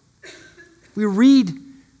Bible. We read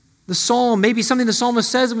the psalm, maybe something the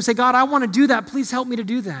psalmist says, and we say, "God, I want to do that. Please help me to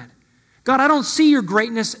do that. God, I don't see your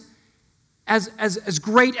greatness as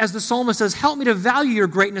great as the psalmist does. Help me to value your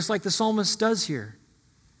greatness like the psalmist does here."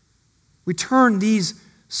 We turn these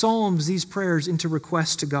psalms, these prayers, into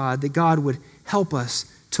requests to God, that God would help us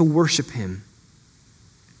to worship him.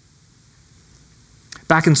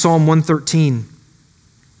 Back in Psalm 113,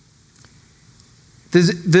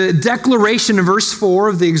 the declaration in verse 4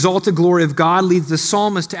 of the exalted glory of God leads the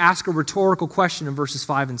psalmist to ask a rhetorical question in verses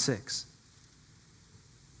 5 and 6.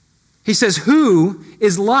 He says, "Who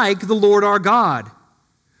is like the Lord our God?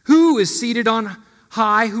 Who is seated on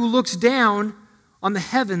high, who looks down on the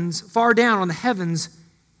heavens, far down on the heavens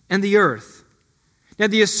and the earth?" Now,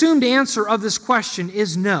 the assumed answer of this question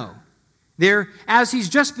is no. There, as he's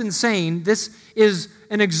just been saying, this is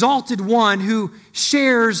an exalted one who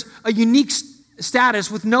shares a unique status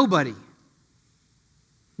with nobody.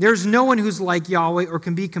 There's no one who's like Yahweh or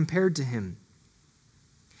can be compared to him.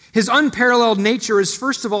 His unparalleled nature is,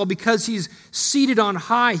 first of all, because he's seated on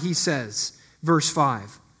high, he says, verse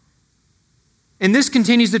 5. And this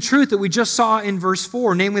continues the truth that we just saw in verse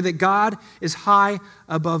 4, namely that God is high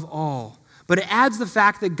above all. But it adds the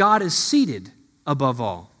fact that God is seated above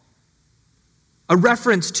all, a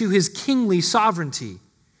reference to his kingly sovereignty.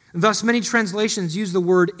 Thus, many translations use the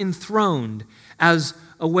word enthroned as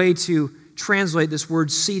a way to translate this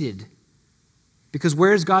word seated. Because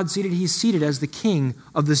where is God seated? He's seated as the king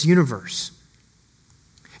of this universe.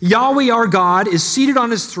 Yahweh, our God, is seated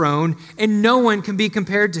on his throne, and no one can be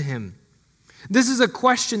compared to him. This is a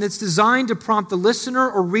question that's designed to prompt the listener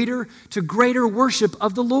or reader to greater worship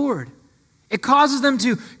of the Lord. It causes them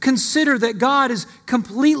to consider that God is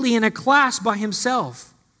completely in a class by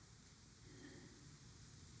himself.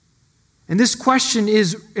 And this question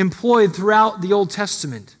is employed throughout the Old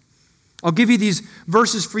Testament. I'll give you these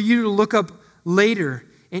verses for you to look up later.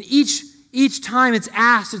 And each time it's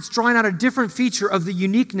asked, it's drawing out a different feature of the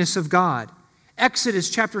uniqueness of God. Exodus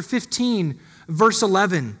chapter 15, verse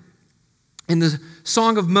 11. In the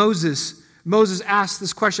Song of Moses, Moses asks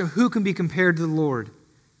this question, who can be compared to the Lord?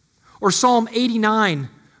 Or Psalm 89,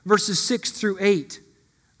 verses 6 through 8.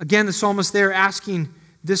 Again, the psalmist there asking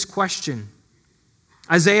this question.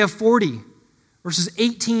 Isaiah 40, verses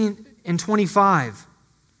 18 and 25.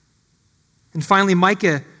 And finally,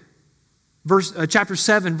 Micah chapter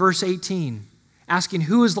 7, verse 18, asking,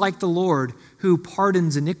 who is like the Lord who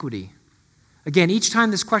pardons iniquity? Again, each time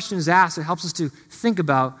this question is asked, it helps us to think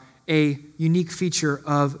about a unique feature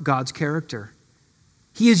of God's character.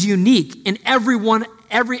 He is unique in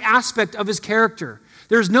every aspect of his character.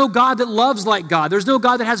 There's no God that loves like God. There's no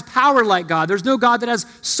God that has power like God. There's no God that has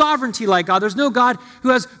sovereignty like God. There's no God who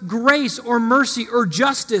has grace or mercy or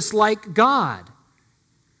justice like God.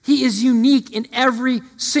 He is unique in every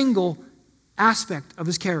single aspect of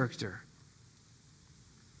his character.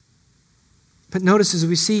 But notice as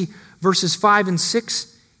we see verses 5 and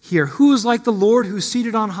 6 here, who is like the Lord who's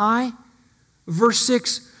seated on high? Verse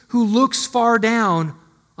 6, who looks far down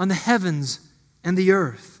on the heavens and the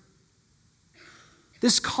earth.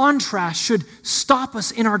 This contrast should stop us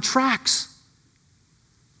in our tracks.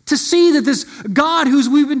 To see that this God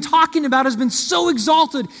we've been talking about has been so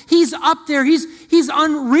exalted. He's up there. He's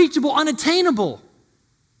unreachable, unattainable.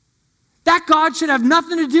 That God should have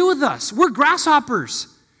nothing to do with us. We're grasshoppers.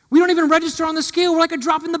 We don't even register on the scale. We're like a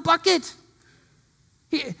drop in the bucket.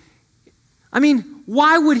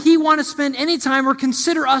 Why would he want to spend any time or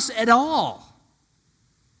consider us at all?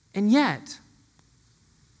 And yet,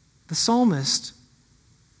 the psalmist,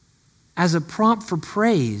 as a prompt for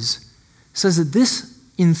praise, says that this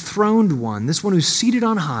enthroned one, this one who's seated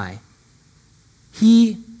on high,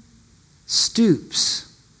 he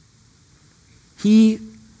stoops. He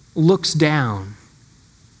looks down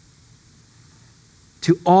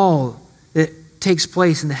to all that takes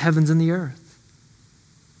place in the heavens and the earth.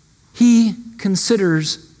 He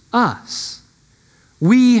considers us.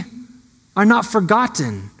 We are not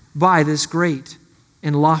forgotten by this great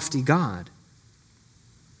and lofty God.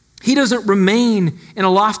 He doesn't remain in a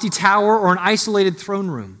lofty tower or an isolated throne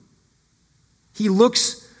room. He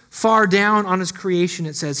looks far down on his creation,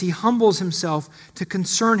 it says. He humbles himself to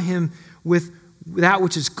concern him with that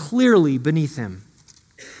which is clearly beneath him.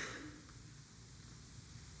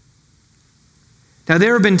 Now,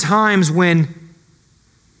 there have been times when,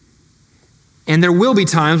 and there will be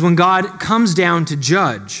times when God comes down to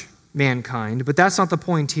judge mankind, but that's not the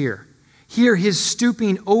point here. Here, his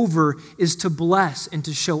stooping over is to bless and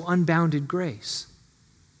to show unbounded grace.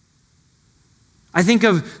 I think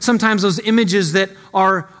of sometimes those images that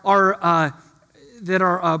are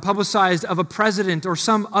publicized of a president or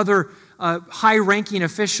some other high-ranking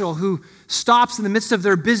official who stops in the midst of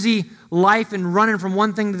their busy life and running from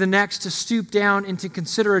one thing to the next to stoop down and to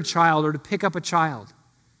consider a child or to pick up a child.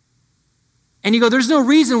 And you go, there's no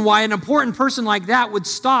reason why an important person like that would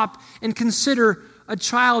stop and consider a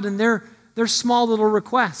child and their small little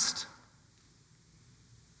request.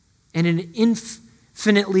 And in an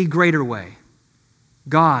infinitely greater way,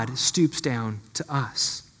 God stoops down to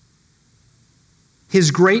us.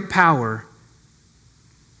 His great power,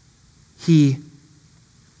 he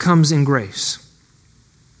comes in grace.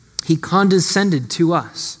 He condescended to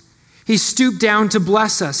us. He stooped down to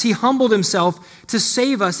bless us. He humbled himself to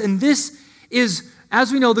save us. And this is,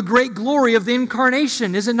 as we know, the great glory of the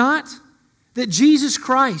incarnation, is it not? That Jesus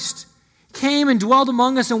Christ came and dwelled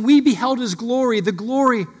among us, and we beheld his glory, the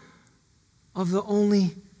glory of the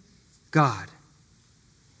only God.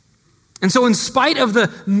 And so in spite of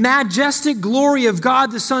the majestic glory of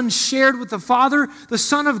God the Son shared with the Father, the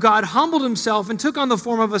Son of God humbled himself and took on the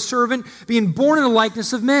form of a servant, being born in the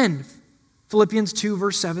likeness of men. Philippians 2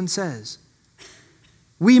 verse 7 says,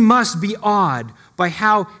 we must be awed by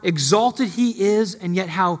how exalted he is and yet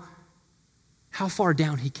how far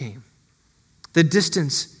down he came, the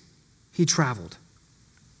distance he traveled.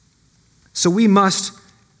 So we must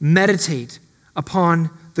meditate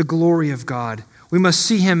upon the glory of God. We must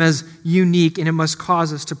see him as unique, and it must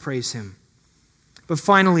cause us to praise him. But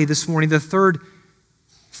finally, this morning, the third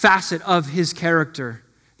facet of his character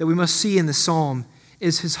that we must see in the psalm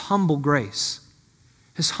is his humble grace,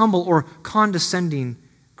 his humble or condescending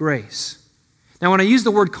grace. Now, when I use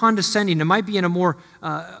the word condescending, it might be in a more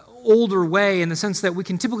older way in the sense that we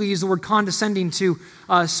can typically use the word condescending to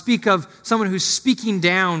speak of someone who's speaking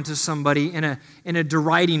down to somebody in a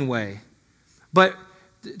deriding way. But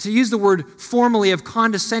to use the word formally of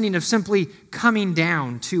condescending, of simply coming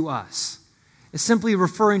down to us, is simply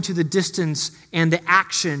referring to the distance and the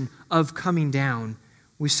action of coming down.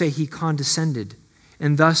 We say he condescended.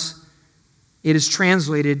 And thus it is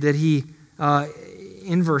translated that he,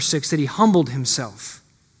 in verse 6, that he humbled himself.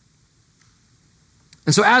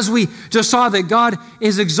 And so as we just saw that God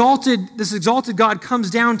is exalted, this exalted God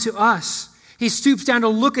comes down to us. He stoops down to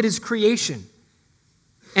look at his creation.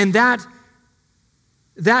 And that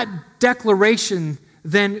declaration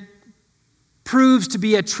then proves to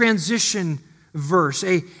be a transition verse,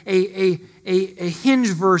 a hinge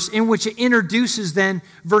verse in which it introduces then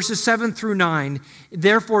verses 7 through 9,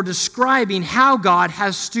 therefore describing how God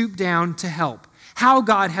has stooped down to help, how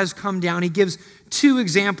God has come down. He gives two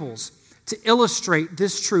examples to illustrate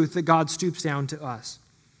this truth that God stoops down to us.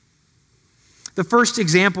 The first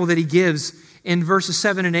example that he gives in verses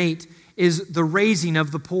 7 and 8 is the raising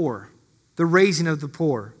of the poor. The raising of the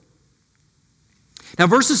poor. Now,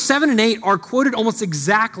 verses 7 and 8 are quoted almost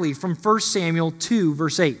exactly from 1 Samuel 2,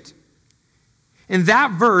 verse 8. And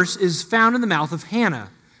that verse is found in the mouth of Hannah,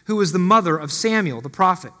 who was the mother of Samuel, the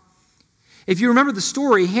prophet. If you remember the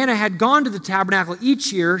story, Hannah had gone to the tabernacle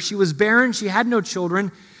each year. She was barren. She had no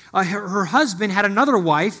children. Her husband had another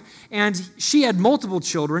wife, and she had multiple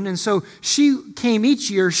children. And so she came each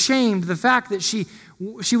year shamed the fact that she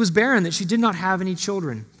was barren, that she did not have any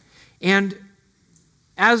children. And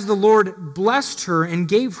as the Lord blessed her and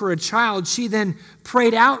gave her a child, she then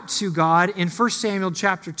prayed out to God in 1 Samuel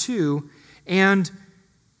chapter 2, and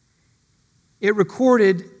it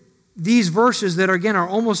recorded these verses that, again, are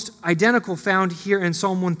almost identical found here in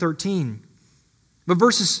Psalm 113. But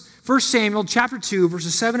 1 Samuel chapter 2,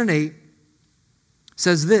 verses 7 and 8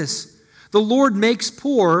 says this: "The Lord makes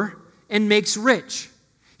poor and makes rich.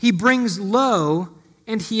 He brings low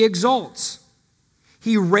and he exalts.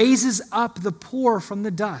 He raises up the poor from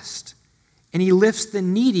the dust, and he lifts the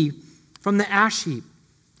needy from the ash heap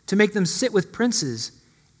to make them sit with princes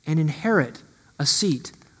and inherit a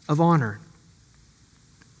seat of honor."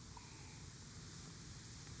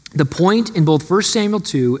 The point in both 1 Samuel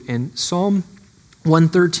 2 and Psalm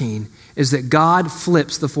 113 is that God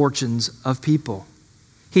flips the fortunes of people.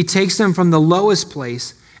 He takes them from the lowest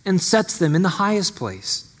place and sets them in the highest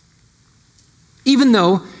place. Even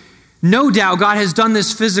though, no doubt, God has done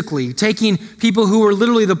this physically, taking people who were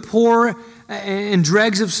literally the poor and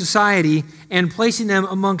dregs of society and placing them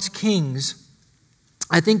amongst kings,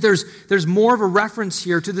 I think there's more of a reference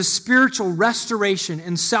here to the spiritual restoration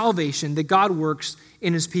and salvation that God works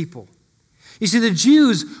in his people. You see, the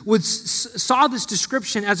Jews saw this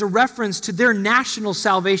description as a reference to their national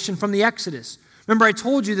salvation from the Exodus. Remember, I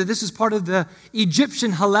told you that this is part of the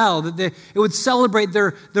Egyptian Hallel, that it would celebrate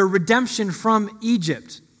their redemption from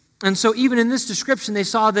Egypt. And so even in this description, they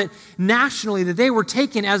saw that nationally, that they were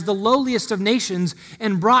taken as the lowliest of nations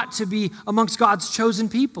and brought to be amongst God's chosen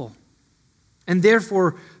people, and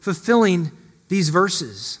therefore fulfilling these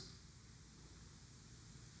verses.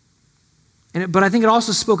 But I think it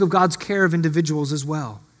also spoke of God's care of individuals as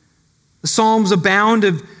well. The Psalms abound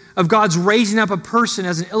of God's raising up a person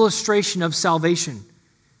as an illustration of salvation.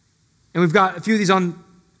 And we've got a few of these on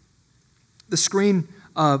the screen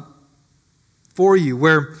for you,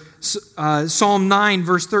 where Psalm 9,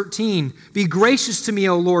 verse 13, "Be gracious to me,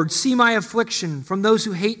 O Lord, see my affliction from those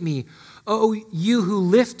who hate me, O you who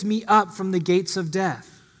lift me up from the gates of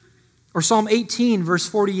death." Or Psalm 18, verse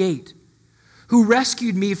 48, "Who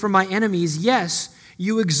rescued me from my enemies, yes,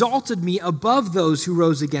 you exalted me above those who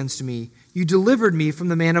rose against me. You delivered me from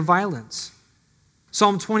the man of violence."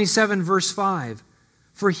 Psalm 27, verse 5,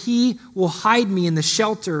 "For he will hide me in his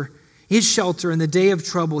shelter in the day of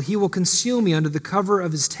trouble. He will conceal me under the cover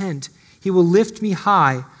of his tent. He will lift me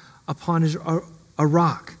high upon a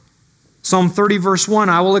rock." Psalm 30, verse 1,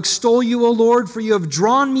 "I will extol you, O Lord, for you have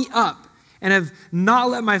drawn me up and have not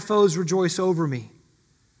let my foes rejoice over me."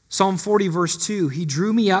 Psalm 40, verse 2, "He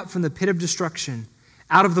drew me up from the pit of destruction,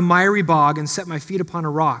 out of the miry bog, and set my feet upon a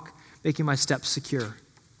rock, making my steps secure."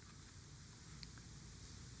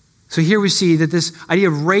 So here we see that this idea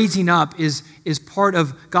of raising up is part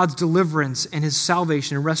of God's deliverance and his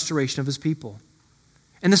salvation and restoration of his people.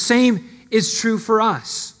 And the same is true for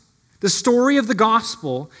us. The story of the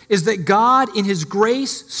gospel is that God, in his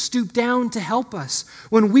grace, stooped down to help us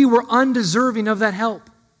when we were undeserving of that help.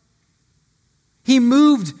 He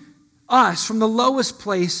moved us from the lowest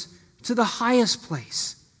place to the highest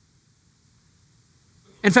place.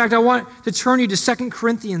 In fact, I want to turn you to 2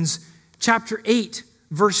 Corinthians chapter 8,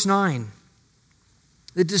 verse 9.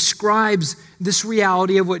 That describes this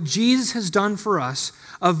reality of what Jesus has done for us,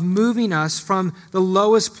 of moving us from the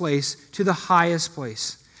lowest place to the highest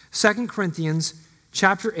place. 2 Corinthians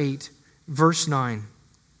chapter 8, verse 9.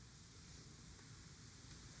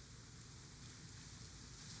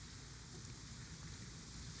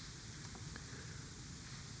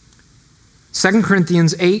 Second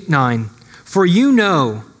Corinthians 8, 9. "For you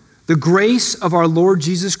know the grace of our Lord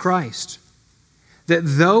Jesus Christ, that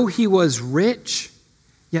though he was rich,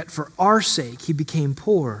 yet for our sake he became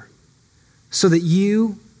poor, so that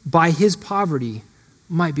you, by his poverty,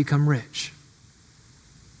 might become rich."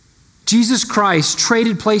 Jesus Christ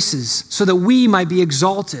traded places so that we might be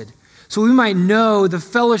exalted, so we might know the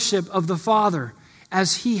fellowship of the Father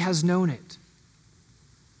as he has known it.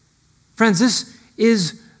 Friends, this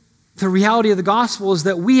is the reality of the gospel, is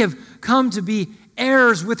that we have come to be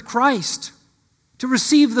heirs with Christ, to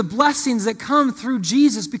receive the blessings that come through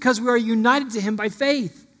Jesus because we are united to him by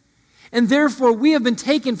faith. And therefore, we have been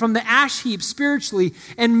taken from the ash heap spiritually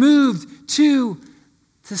and moved to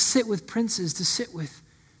sit with princes, to sit with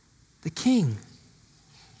the King.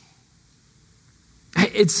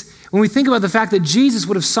 When we think about the fact that Jesus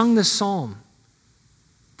would have sung this psalm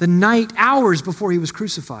the night, hours before he was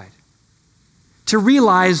crucified, to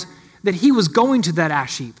realize that he was going to that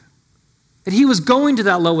ash heap, that he was going to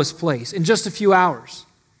that lowest place in just a few hours,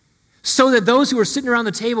 so that those who were sitting around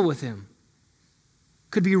the table with him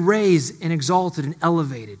could be raised and exalted and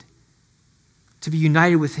elevated to be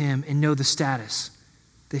united with him and know the status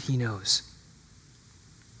that he knows.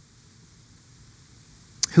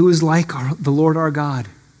 Who is like the Lord our God,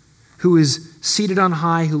 who is seated on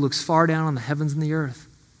high, who looks far down on the heavens and the earth.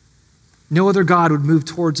 No other God would move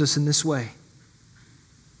towards us in this way.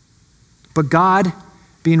 But God,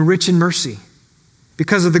 being rich in mercy,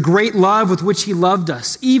 because of the great love with which he loved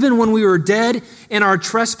us, even when we were dead in our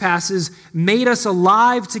trespasses, made us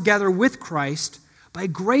alive together with Christ. By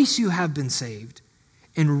grace you have been saved,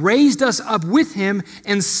 and raised us up with him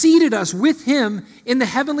and seated us with him in the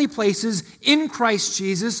heavenly places in Christ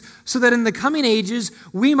Jesus, so that in the coming ages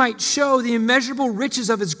we might show the immeasurable riches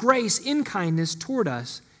of his grace in kindness toward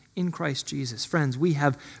us in Christ Jesus. Friends, we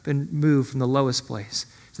have been moved from the lowest place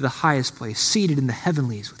to the highest place, seated in the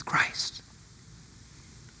heavenlies with Christ.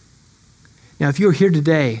 Now, if you're here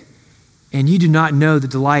today and you do not know the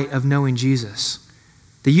delight of knowing Jesus,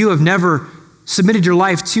 that you have never submitted your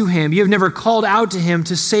life to him, you have never called out to him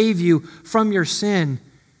to save you from your sin,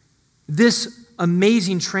 this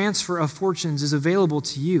amazing transfer of fortunes is available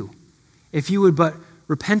to you if you would but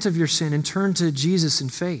repent of your sin and turn to Jesus in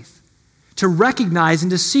faith, to recognize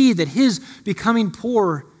and to see that his becoming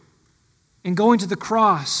poor and going to the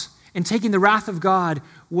cross and taking the wrath of God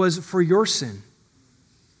was for your sin.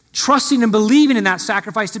 Trusting and believing in that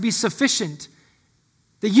sacrifice to be sufficient,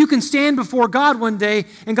 that you can stand before God one day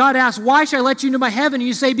and God asks, why should I let you into my heaven? And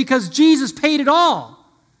you say, because Jesus paid it all.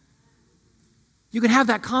 You can have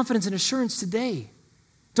that confidence and assurance today.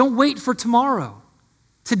 Don't wait for tomorrow.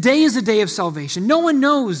 Today is the day of salvation. No one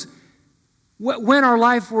knows when our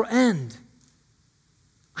life will end.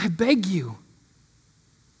 I beg you,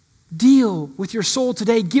 deal with your soul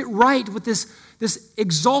today. Get right with this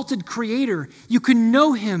exalted Creator. You can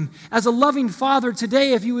know him as a loving Father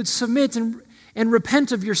today if you would submit and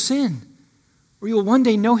repent of your sin. Or you will one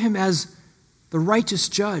day know him as the righteous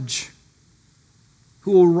judge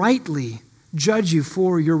who will rightly judge you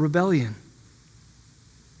for your rebellion.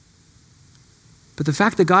 But the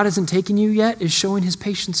fact that God hasn't taken you yet is showing his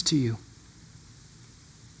patience to you.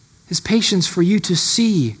 His patience for you to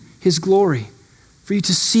see his glory, for you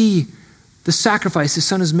to see the sacrifice his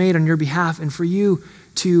Son has made on your behalf, and for you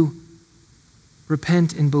to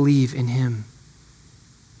repent and believe in him.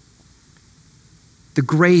 The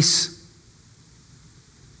grace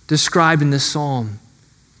described in this psalm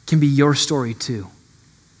can be your story too.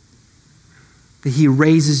 That he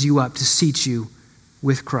raises you up to seat you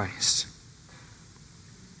with Christ.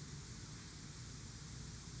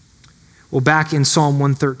 Well, back in Psalm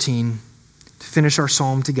 113, to finish our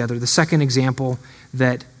psalm together, the second example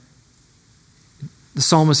that the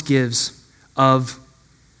psalmist gives of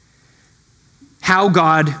how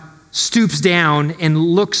God stoops down and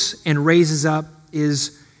looks and raises up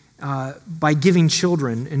is by giving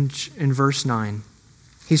children in verse 9.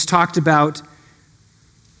 He's talked about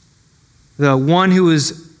the one who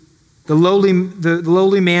is the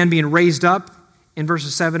lowly man being raised up in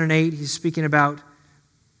verses 7 and 8. He's speaking about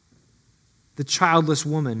the childless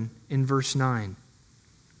woman in verse 9.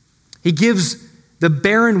 He gives the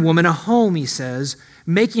barren woman a home, he says,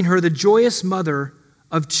 making her the joyous mother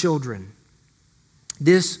of children.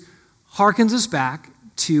 This harkens us back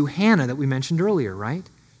to Hannah that we mentioned earlier, right?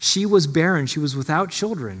 She was barren, she was without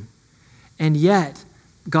children, and yet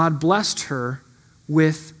God blessed her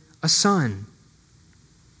with a son.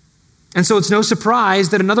 And so it's no surprise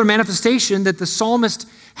that another manifestation that the psalmist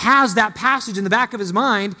has that passage in the back of his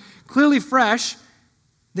mind, clearly fresh,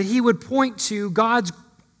 that he would point to God's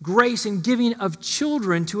grace in giving of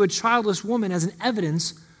children to a childless woman as an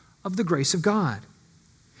evidence of the grace of God.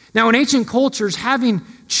 Now, in ancient cultures, having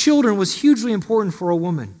children was hugely important for a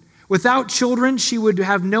woman. Without children, she would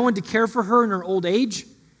have no one to care for her in her old age,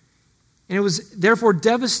 and it was therefore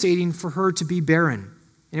devastating for her to be barren,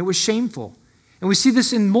 and it was shameful. And we see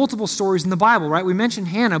this in multiple stories in the Bible, right? We mentioned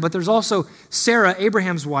Hannah, but there's also Sarah,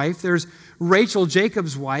 Abraham's wife. There's Rachel,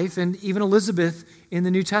 Jacob's wife, and even Elizabeth in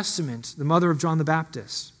the New Testament, the mother of John the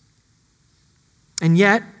Baptist. And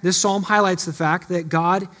yet, this psalm highlights the fact that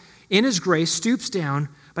God, in his grace, stoops down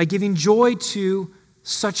by giving joy to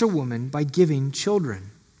such a woman by giving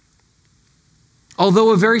children.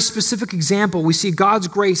 Although a very specific example, we see God's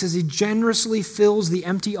grace as he generously fills the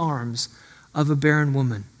empty arms of a barren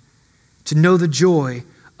woman to know the joy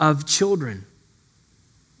of children,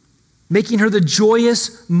 making her the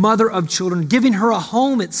joyous mother of children, giving her a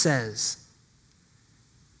home, it says.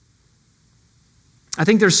 I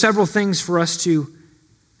think there's several things for us to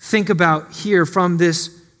think about here from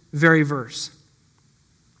this very verse.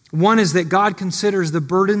 One is that God considers the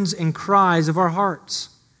burdens and cries of our hearts.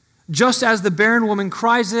 Just as the barren woman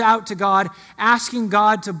cries out to God, asking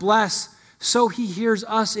God to bless, so he hears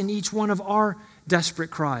us in each one of our desperate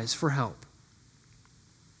cries for help.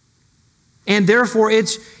 And therefore,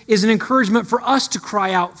 it is an encouragement for us to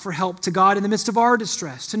cry out for help to God in the midst of our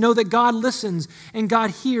distress, to know that God listens and God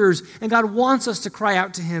hears and God wants us to cry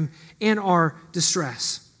out to him in our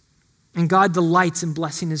distress. And God delights in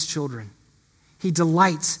blessing his children. He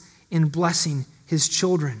delights in blessing his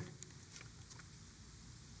children.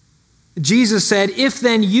 Jesus said, "If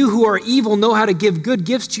then you who are evil know how to give good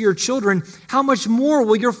gifts to your children, how much more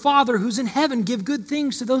will your Father who's in heaven give good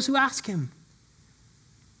things to those who ask him?"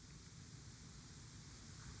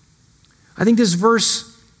 I think this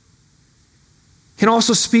verse can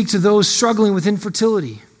also speak to those struggling with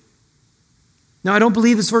infertility. Now, I don't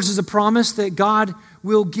believe this verse is a promise that God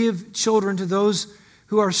will give children to those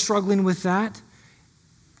who are struggling with that.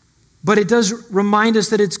 But it does remind us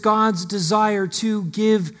that it's God's desire to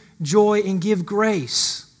give joy and give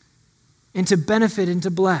grace and to benefit and to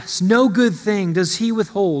bless. No good thing does he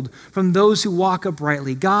withhold from those who walk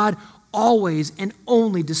uprightly. God always and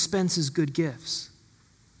only dispenses good gifts.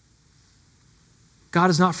 God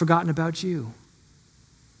has not forgotten about you.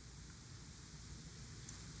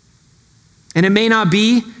 And it may not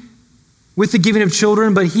be with the giving of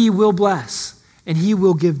children, but he will bless and he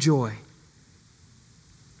will give joy.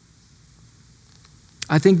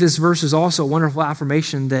 I think this verse is also a wonderful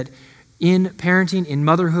affirmation that in parenting, in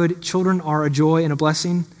motherhood, children are a joy and a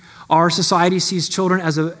blessing. Our society sees children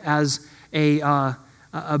as a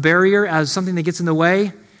barrier, as something that gets in the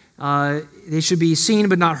way. They should be seen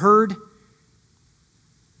but not heard.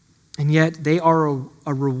 And yet they are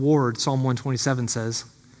a reward, Psalm 127 says.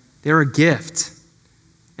 They're a gift.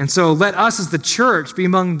 And so let us as the church be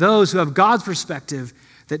among those who have God's perspective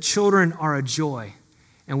that children are a joy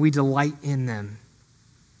and we delight in them.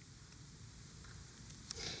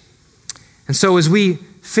 And so as we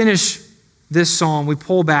finish this psalm, we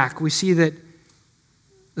pull back, we see that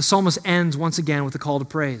the psalmist ends once again with a call to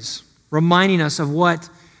praise, reminding us of what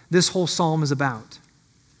this whole psalm is about.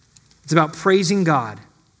 It's about praising God.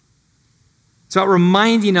 It's about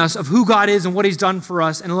reminding us of who God is and what he's done for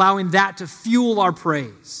us and allowing that to fuel our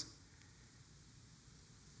praise.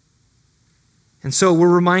 And so we're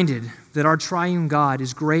reminded that our triune God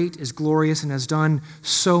is great, is glorious, and has done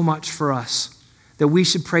so much for us that we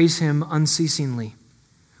should praise him unceasingly.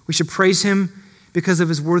 We should praise him because of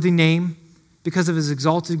his worthy name, because of his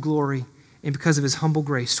exalted glory, and because of his humble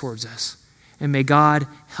grace towards us. And may God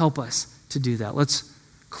help us to do that. Let's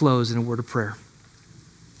close in a word of prayer.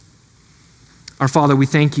 Our Father, we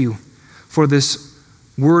thank you for this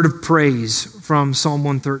word of praise from Psalm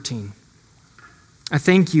 113. I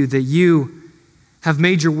thank you that you have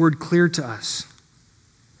made your word clear to us.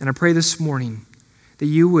 And I pray this morning that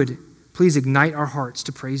you would please ignite our hearts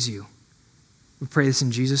to praise you. We pray this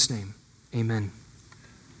in Jesus' name. Amen.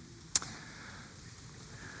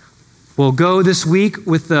 Well, go this week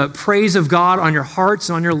with the praise of God on your hearts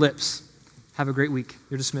and on your lips. Have a great week.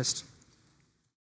 You're dismissed.